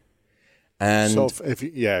brain. And so if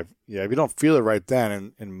you don't feel it right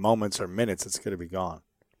then in moments or minutes, it's going to be gone.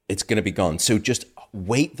 It's going to be gone. So just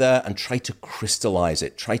wait there and try to crystallize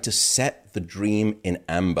it. Try to set the dream in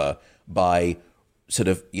amber by sort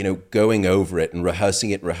of, going over it and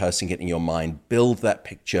rehearsing it in your mind. Build that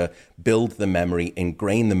picture, build the memory,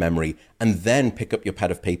 ingrain the memory, and then pick up your pad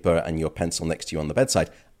of paper and your pencil next to you on the bedside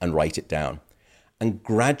and write it down. And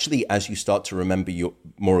gradually, as you start to remember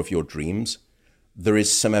more of your dreams, there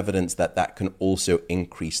is some evidence that can also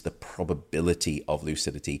increase the probability of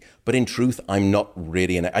lucidity. But in truth, I'm not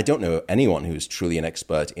really I don't know anyone who's truly an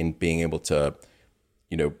expert in being able to,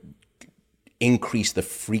 increase the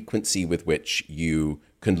frequency with which you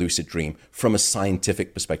can lucid dream from a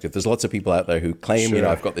scientific perspective. There's lots of people out there who claim, sure,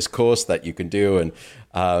 I've got this course that you can do, and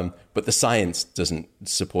but the science doesn't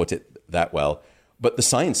support it that well. But the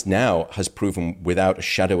science now has proven without a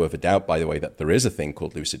shadow of a doubt, by the way, that there is a thing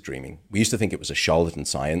called lucid dreaming. We used to think it was a charlatan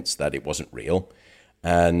science, that it wasn't real.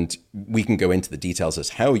 And we can go into the details as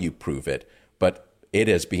how you prove it, but it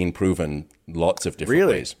has been proven lots of different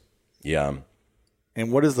ways. Yeah.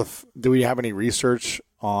 And what is do we have any research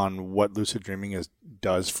on what lucid dreaming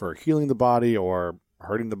does for healing the body or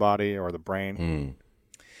hurting the body or the brain?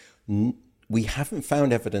 We haven't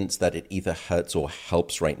found evidence that it either hurts or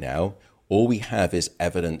helps right now. All we have is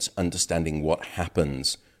evidence understanding what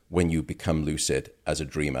happens when you become lucid as a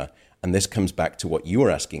dreamer. And this comes back to what you were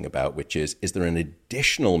asking about, which is there an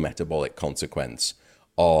additional metabolic consequence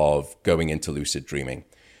of going into lucid dreaming?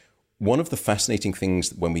 One of the fascinating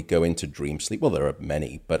things when we go into dream sleep, well, there are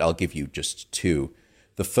many, but I'll give you just two.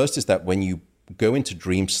 The first is that when you go into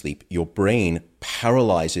dream sleep, your brain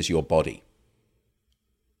paralyzes your body.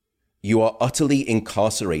 You are utterly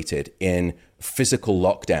incarcerated in physical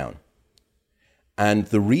lockdown. And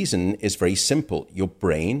the reason is very simple. Your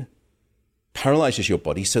brain paralyzes your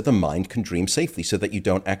body so the mind can dream safely, so that you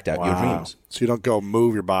don't act out your dreams. So you don't go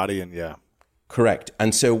move your body and Correct.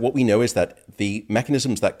 And so what we know is that the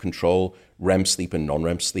mechanisms that control REM sleep and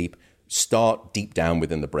non-REM sleep start deep down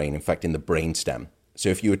within the brain, in fact, in the brainstem. So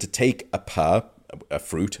if you were to take a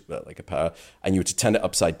fruit, like a pear, and you were to turn it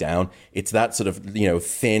upside down, it's that sort of,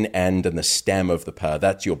 thin end and the stem of the pear.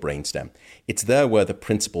 That's your brainstem. It's there where the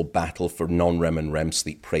principal battle for non-REM and REM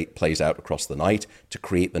sleep plays out across the night to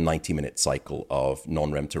create the 90-minute cycle of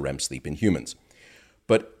non-REM to REM sleep in humans.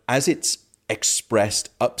 But as it's expressed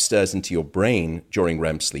upstairs into your brain during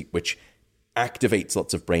REM sleep, which activates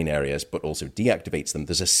lots of brain areas, but also deactivates them,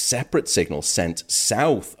 there's a separate signal sent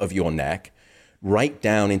south of your neck, right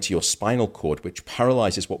down into your spinal cord, which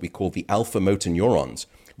paralyzes what we call the alpha motor neurons,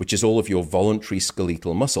 which is all of your voluntary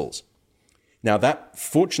skeletal muscles. Now, that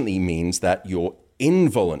fortunately means that your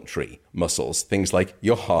involuntary muscles, things like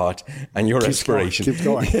your heart and your respiration, keep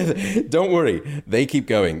going. Don't worry, they keep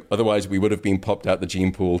going. Otherwise, we would have been popped out the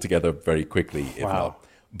gene pool together very quickly, if not.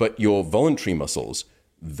 But your voluntary muscles,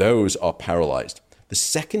 those are paralyzed. The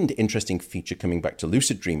second interesting feature, coming back to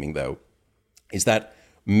lucid dreaming, though, is that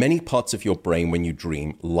many parts of your brain, when you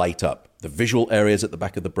dream, light up. The visual areas at the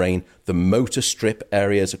back of the brain, the motor strip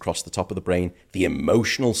areas across the top of the brain, the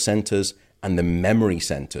emotional centers, and the memory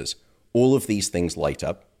centers. All of these things light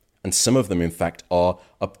up. And some of them, in fact, are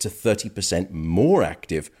up to 30% more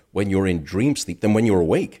active when you're in dream sleep than when you're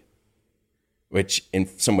awake, which in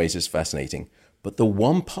some ways is fascinating. But the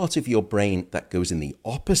one part of your brain that goes in the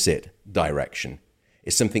opposite direction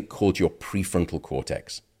is something called your prefrontal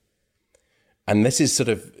cortex. And this is sort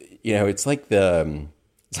of, it's like the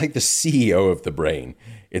CEO of the brain.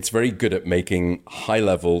 It's very good at making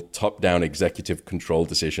high-level, top-down executive control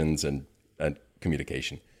decisions and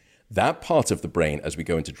communication. That part of the brain, as we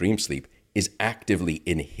go into dream sleep, is actively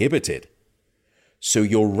inhibited. So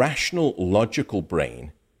your rational, logical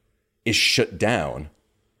brain is shut down,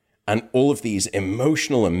 and all of these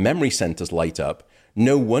emotional and memory centers light up,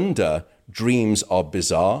 No wonder dreams are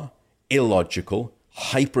bizarre, illogical,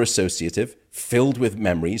 hyper-associative, filled with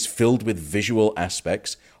memories, filled with visual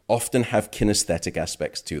aspects, often have kinesthetic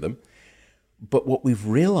aspects to them. But what we've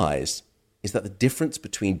realized is that the difference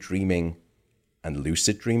between dreaming and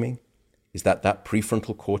lucid dreaming is that that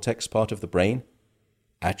prefrontal cortex part of the brain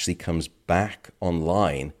actually comes back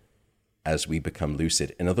online as we become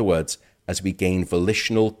lucid. In other words, as we gain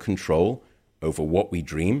volitional control over what we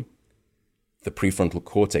dream, the prefrontal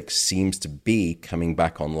cortex seems to be coming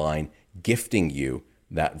back online, gifting you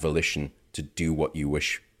that volition to do what you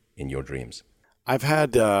wish in your dreams. I've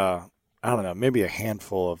had, I don't know, maybe a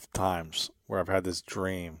handful of times where I've had this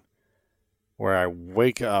dream where I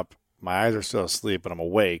wake up, my eyes are still asleep, but I'm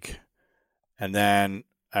awake. And then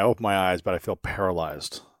I open my eyes, but I feel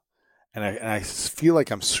paralyzed. And I feel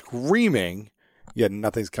like I'm screaming, yet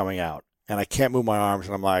nothing's coming out. And I can't move my arms,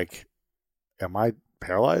 and I'm like, am I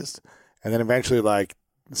paralyzed? And then eventually, like,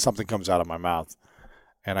 something comes out of my mouth,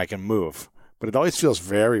 and I can move. But it always feels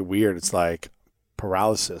very weird. It's like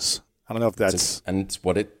paralysis. I don't know if that's... And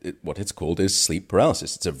what it's called is sleep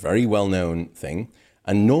paralysis. It's a very well-known thing.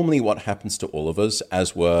 And normally what happens to all of us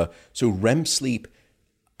so REM sleep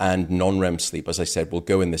and non-REM sleep, as I said, will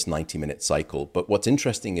go in this 90-minute cycle. But what's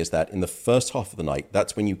interesting is that in the first half of the night,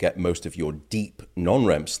 that's when you get most of your deep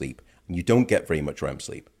non-REM sleep, and you don't get very much REM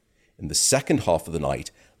sleep. In the second half of the night,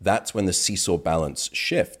 that's when the seesaw balance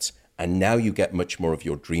shifts, and now you get much more of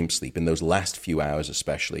your dream sleep, in those last few hours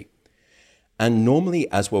especially. And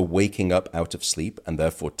normally, as we're waking up out of sleep, and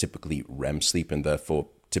therefore typically REM sleep, and therefore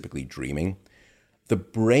typically dreaming, the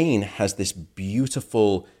brain has this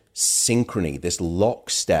beautiful synchrony, this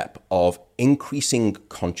lockstep of increasing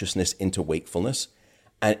consciousness into wakefulness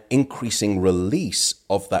and increasing release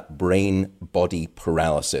of that brain-body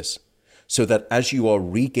paralysis. So that as you are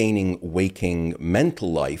regaining waking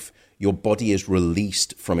mental life, your body is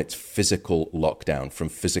released from its physical lockdown, from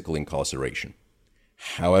physical incarceration.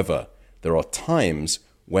 However, there are times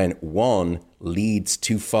when one leads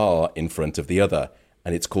too far in front of the other,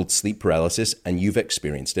 and it's called sleep paralysis, and you've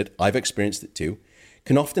experienced it. I've experienced it too.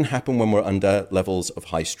 Can often happen when we're under levels of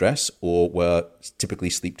high stress or we're typically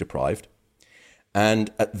sleep deprived. And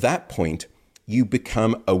at that point, you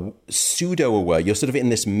become a pseudo-aware. You're sort of in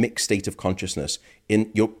this mixed state of consciousness.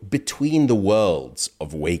 You're between the worlds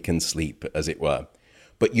of wake and sleep, as it were.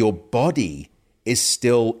 But your body is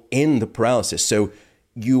still in the paralysis. So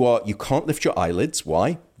you can't lift your eyelids.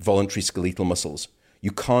 Why? Voluntary skeletal muscles.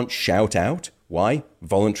 You can't shout out. Why?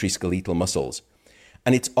 Voluntary skeletal muscles.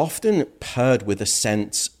 And it's often paired with a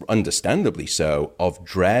sense, understandably so, of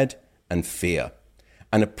dread and fear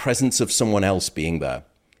and a presence of someone else being there.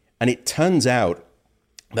 And it turns out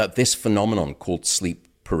that this phenomenon called sleep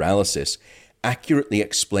paralysis accurately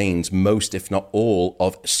explains most, if not all,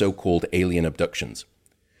 of so-called alien abductions.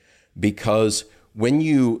 Because when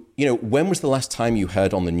was the last time you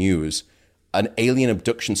heard on the news an alien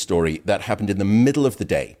abduction story that happened in the middle of the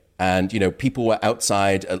day? And, people were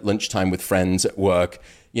outside at lunchtime with friends at work.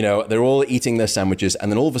 They're all eating their sandwiches.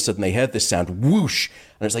 And then all of a sudden they heard this sound, whoosh.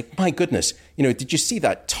 And it's like, my goodness, did you see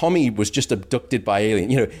that? Tommy was just abducted by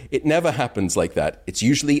alien. It never happens like that. It's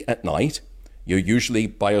usually at night. You're usually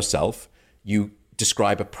by yourself. You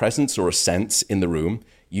describe a presence or a sense in the room.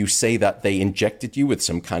 You say that they injected you with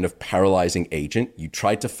some kind of paralyzing agent. You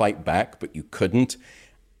tried to fight back, but you couldn't.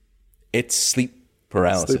 It's sleep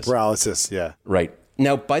paralysis. Sleep paralysis, yeah. Right.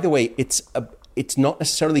 Now, by the way, it's not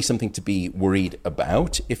necessarily something to be worried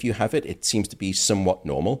about if you have it. It seems to be somewhat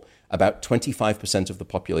normal. About 25% of the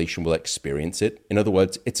population will experience it. In other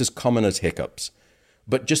words, it's as common as hiccups.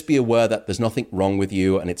 But just be aware that there's nothing wrong with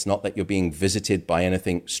you, and it's not that you're being visited by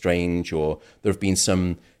anything strange, or there have been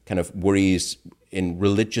some kind of worries in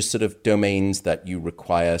religious sort of domains that you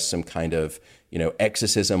require some kind of,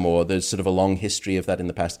 exorcism, or there's sort of a long history of that in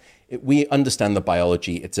the past. We understand the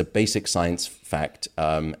biology. It's a basic science fact,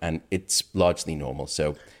 and it's largely normal.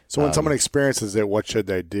 So when someone experiences it, what should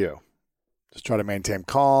they do? Just try to maintain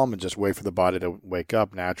calm and just wait for the body to wake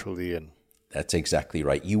up naturally. And that's exactly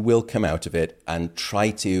right. You will come out of it, and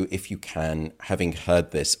try to, if you can, having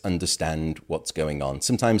heard this, understand what's going on.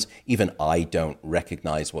 Sometimes even I don't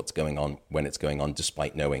recognize what's going on when it's going on,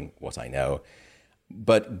 despite knowing what I know.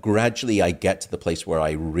 But gradually I get to the place where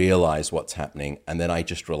I realize what's happening, and then I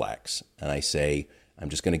just relax and I say, I'm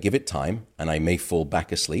just going to give it time, and I may fall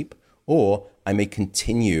back asleep, or I may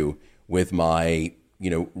continue with my,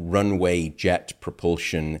 runway jet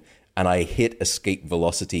propulsion, and I hit escape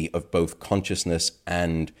velocity of both consciousness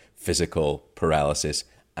and physical paralysis,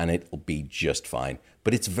 and it'll be just fine.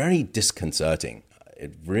 But it's very disconcerting.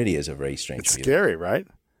 It really is a very strange feeling. It's scary, right?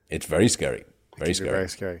 It's very scary. Very scary. Very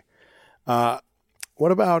scary.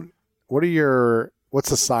 what's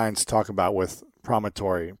the science talk about with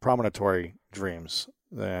premonitory dreams?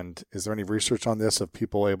 And is there any research on this of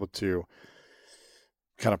people able to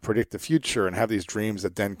kind of predict the future and have these dreams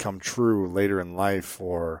that then come true later in life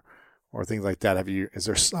or things like that? Is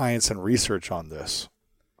there science and research on this?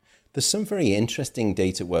 There's some very interesting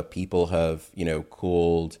data where people have,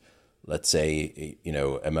 called, let's say,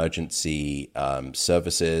 emergency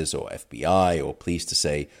services or FBI or police to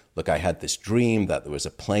say, look, I had this dream that there was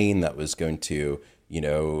a plane that was going to,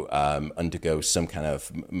 undergo some kind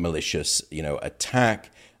of malicious, attack.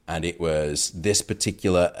 And it was this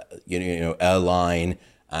particular, airline.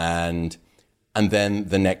 And then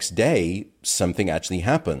the next day, something actually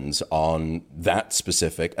happens on that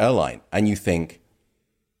specific airline. And you think,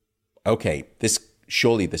 okay,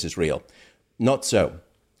 surely this is real. Not so.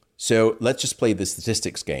 So let's just play the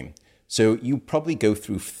statistics game. So you probably go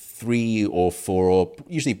through 3 or 4, or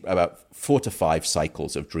usually about 4 to 5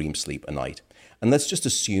 cycles of dream sleep a night. And let's just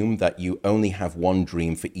assume that you only have one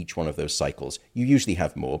dream for each one of those cycles. You usually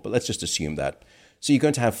have more, but let's just assume that. So you're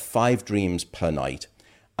going to have 5 dreams per night.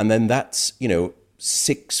 And then that's,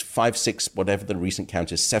 5, 6, whatever the recent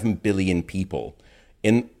count is, 7 billion people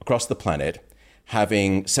across the planet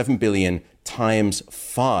having 7 billion times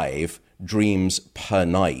 5 dreams per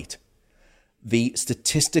night. The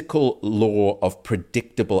statistical law of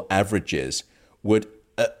predictable averages would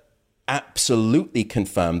absolutely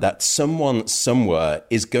confirm that someone somewhere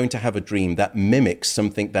is going to have a dream that mimics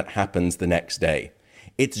something that happens the next day.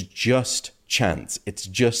 It's just chance. It's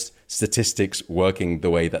just statistics working the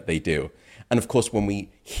way that they do. And of course, when we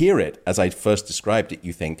hear it, as I first described it,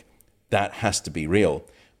 you think that has to be real.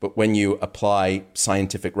 But when you apply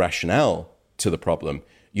scientific rationale to the problem,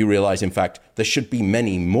 you realize, in fact, there should be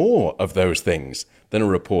many more of those things than are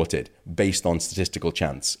reported based on statistical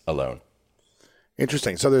chance alone.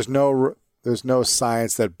 Interesting. So there's no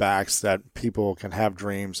science that backs that people can have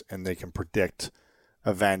dreams and they can predict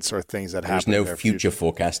events or things that happen. There's no future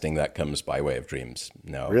forecasting that comes by way of dreams.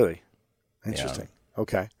 No. Really? Interesting. Yeah.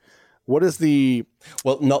 Okay. What is the...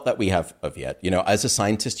 Well, not that we have of yet. As a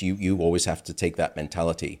scientist, you always have to take that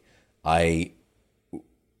mentality. I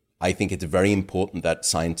think it's very important that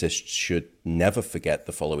scientists should never forget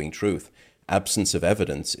the following truth. Absence of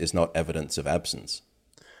evidence is not evidence of absence.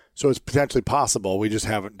 So it's potentially possible. We just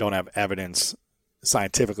don't have evidence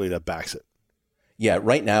scientifically that backs it. Yeah,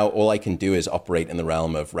 right now, all I can do is operate in the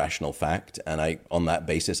realm of rational fact. And on that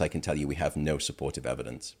basis, I can tell you we have no supportive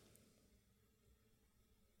evidence.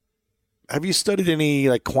 Have you studied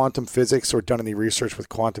any quantum physics or done any research with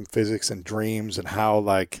quantum physics and dreams and how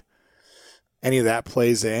any of that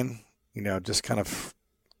plays in? Just kind of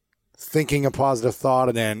thinking a positive thought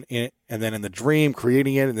and then in the dream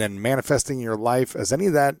creating it and then manifesting in your life. Has any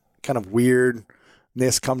of that kind of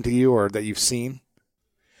weirdness come to you or that you've seen?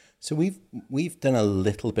 So we've done a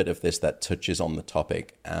little bit of this that touches on the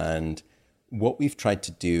topic, and what we've tried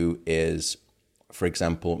to do is, for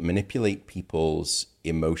example, manipulate people's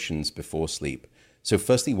emotions before sleep. So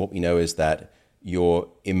firstly, what we know is that your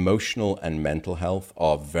emotional and mental health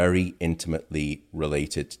are very intimately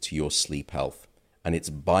related to your sleep health, and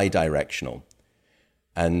it's bidirectional.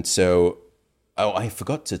 And so, I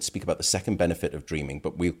forgot to speak about the second benefit of dreaming,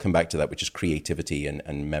 but we'll come back to that, which is creativity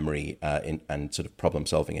and memory and sort of problem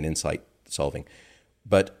solving and insight solving.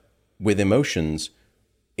 But with emotions,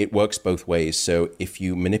 it works both ways. So if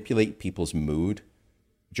you manipulate people's mood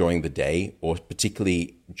during the day, or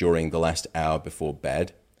particularly during the last hour before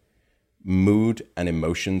bed, mood and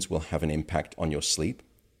emotions will have an impact on your sleep.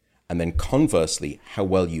 And then conversely, how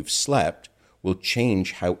well you've slept will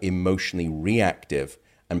change how emotionally reactive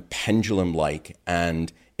and pendulum-like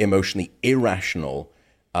and emotionally irrational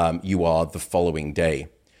you are the following day.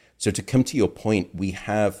 So to come to your point, we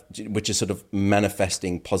have, which is sort of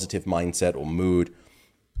manifesting positive mindset or mood.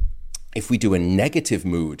 If we do a negative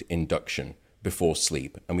mood induction before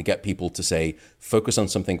sleep, and we get people to say, focus on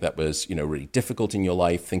something that was, really difficult in your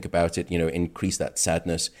life, think about it, increase that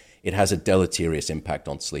sadness, it has a deleterious impact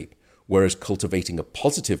on sleep. Whereas cultivating a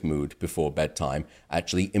positive mood before bedtime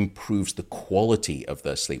actually improves the quality of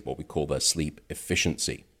their sleep, what we call their sleep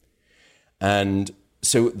efficiency. And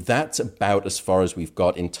so that's about as far as we've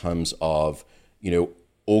got in terms of,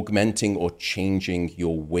 augmenting or changing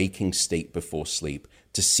your waking state before sleep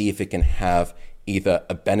to see if it can have either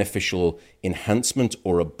a beneficial enhancement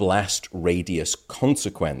or a blast radius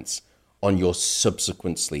consequence on your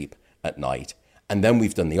subsequent sleep at night. And then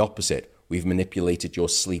we've done the opposite. We've manipulated your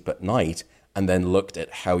sleep at night and then looked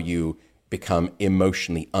at how you become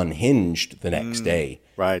emotionally unhinged the next day,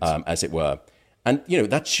 right. As it were. And,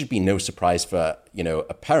 that should be no surprise for,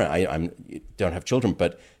 a parent. I don't have children,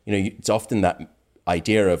 but, it's often that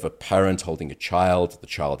idea of a parent holding a child, the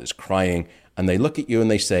child is crying, and they look at you and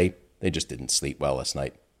they say, they just didn't sleep well last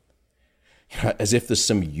night. As if there's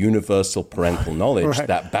some universal parental knowledge Right.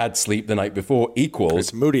 that bad sleep the night before equals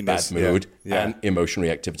It's moodiness. bad mood Yeah. and emotion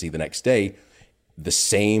reactivity the next day. The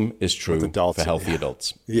same is true adults, for healthy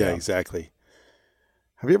adults. Yeah, exactly.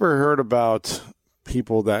 Have you ever heard about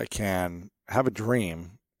people that can have a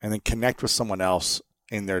dream and then connect with someone else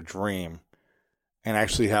in their dream and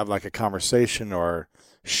actually have like a conversation or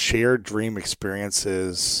shared dream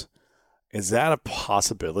experiences? Is that a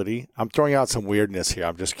possibility? I'm throwing out some weirdness here.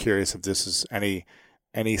 I'm just curious if this is any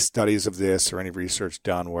studies of this or any research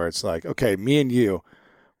done where it's like, okay, me and you,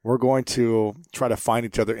 we're going to try to find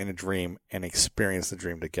each other in a dream and experience the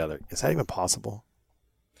dream together. Is that even possible?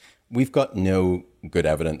 We've got no good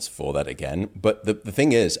evidence for that again. But the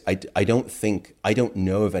thing is, I don't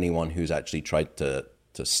know of anyone who's actually tried to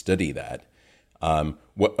study that.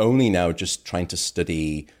 We're only now just trying to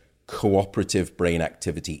study cooperative brain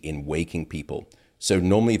activity in waking people. So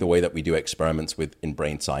normally the way that we do experiments in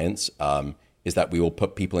brain science is that we will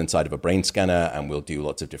put people inside of a brain scanner and we'll do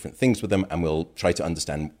lots of different things with them and we'll try to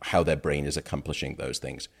understand how their brain is accomplishing those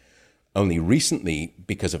things. Only recently,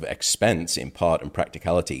 because of expense in part and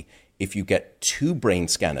practicality, if you get two brain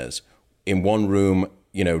scanners in one room,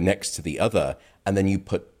 next to the other, and then you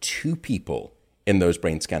put two people in those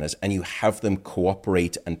brain scanners and you have them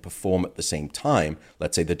cooperate and perform at the same time,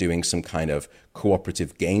 let's say they're doing some kind of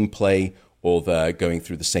cooperative gameplay or they're going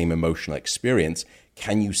through the same emotional experience,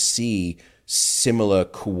 can you see similar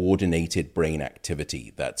coordinated brain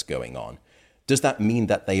activity that's going on? Does that mean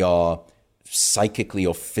that they are psychically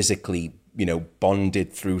or physically,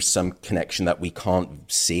 bonded through some connection that we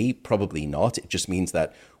can't see? Probably not. It just means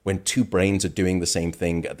that when two brains are doing the same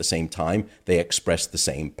thing at the same time, they express the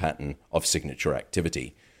same pattern of signature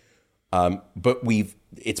activity. But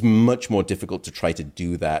it's much more difficult to try to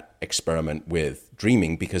do that experiment with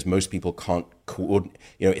dreaming because most people can't coordinate.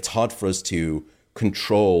 It's hard for us to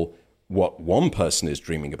control what one person is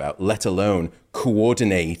dreaming about, let alone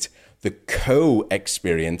coordinate the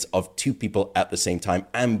co-experience of two people at the same time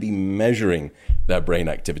and be measuring their brain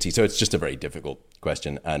activity. So it's just a very difficult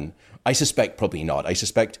question. And I suspect probably not. I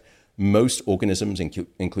suspect most organisms,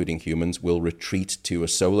 including humans, will retreat to a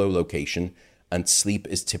solo location, and sleep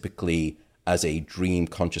is typically, as a dream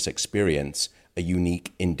conscious experience, a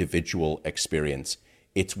unique individual experience.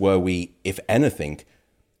 It's where we, if anything,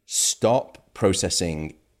 stop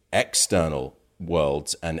processing external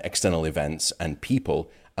worlds and external events and people,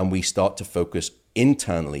 and we start to focus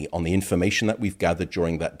internally on the information that we've gathered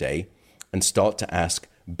during that day and start to ask,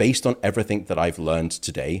 based on everything that I've learned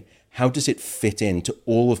today, how does it fit into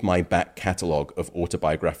all of my back catalog of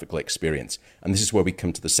autobiographical experience? And this is where we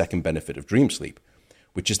come to the second benefit of dream sleep,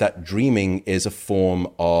 which is that dreaming is a form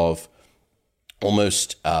of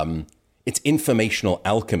almost, it's informational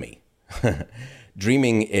alchemy.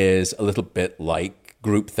 Dreaming is a little bit like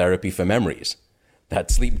group therapy for memories, that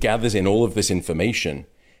sleep gathers in all of this information.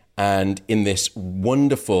 And in this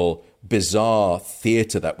wonderful, bizarre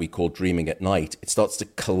theater that we call dreaming at night, it starts to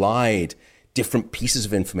collide different pieces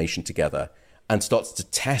of information together and starts to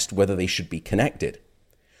test whether they should be connected.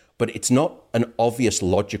 But it's not an obvious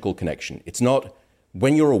logical connection. It's not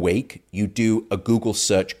when you're awake, you do a Google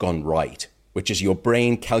search gone right, which is your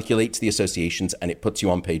brain calculates the associations and it puts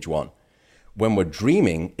you on page 1. When we're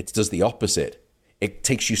dreaming, it does the opposite. It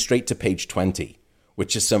takes you straight to page 20,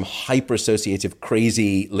 which is some hyper-associative,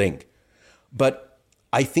 crazy link. But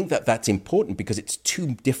I think that that's important because it's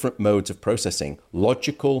two different modes of processing: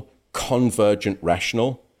 logical, convergent,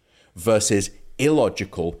 rational, versus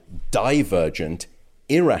illogical, divergent,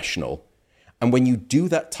 irrational. And when you do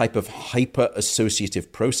that type of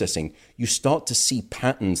hyper-associative processing, you start to see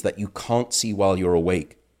patterns that you can't see while you're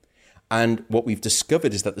awake. And what we've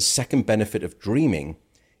discovered is that the second benefit of dreaming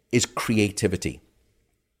is creativity.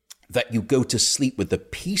 That you go to sleep with the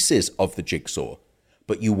pieces of the jigsaw,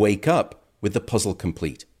 but you wake up with the puzzle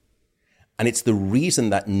complete. And it's the reason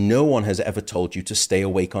that no one has ever told you to stay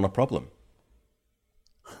awake on a problem.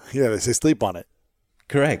 Yeah, they say sleep on it.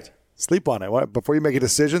 Correct. Sleep on it. What? Before you make a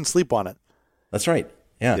decision, sleep on it. That's right.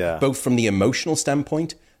 Yeah. Both from the emotional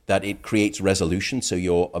standpoint, that it creates resolution, so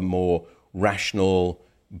you're a more rational,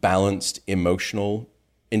 balanced, emotional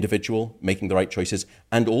individual making the right choices,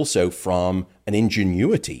 and also from an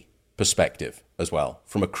ingenuity perspective as well,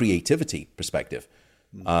 from a creativity perspective.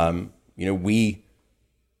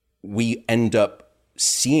 We end up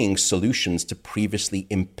seeing solutions to previously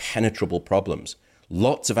impenetrable problems.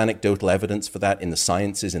 Lots of anecdotal evidence for that in the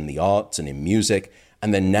sciences, in the arts, and in music.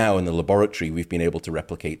 And then now in the laboratory, we've been able to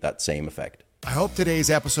replicate that same effect. I hope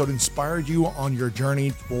today's episode inspired you on your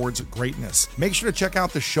journey towards greatness. Make sure to check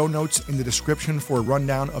out the show notes in the description for a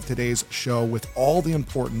rundown of today's show with all the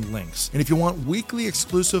important links. And if you want weekly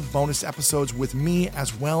exclusive bonus episodes with me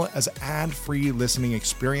as well as ad-free listening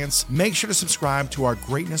experience, make sure to subscribe to our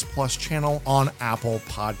Greatness Plus channel on Apple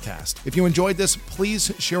Podcast. If you enjoyed this,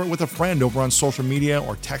 please share it with a friend over on social media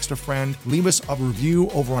or text a friend. Leave us a review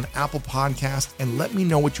over on Apple Podcast and let me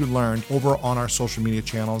know what you learned over on our social media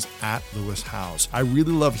channels at Lewis House. I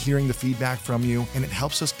really love hearing the feedback from you, and it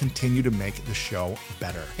helps us continue to make the show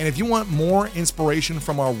better. And if you want more inspiration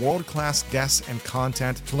from our world-class guests and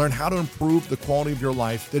content to learn how to improve the quality of your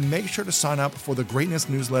life, then make sure to sign up for the Greatness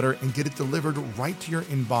newsletter and get it delivered right to your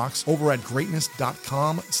inbox over at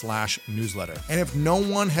greatness.com/newsletter. And if no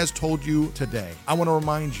one has told you today, I want to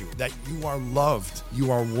remind you that you are loved,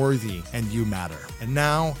 you are worthy, and you matter. And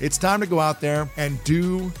now it's time to go out there and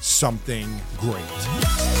do something great.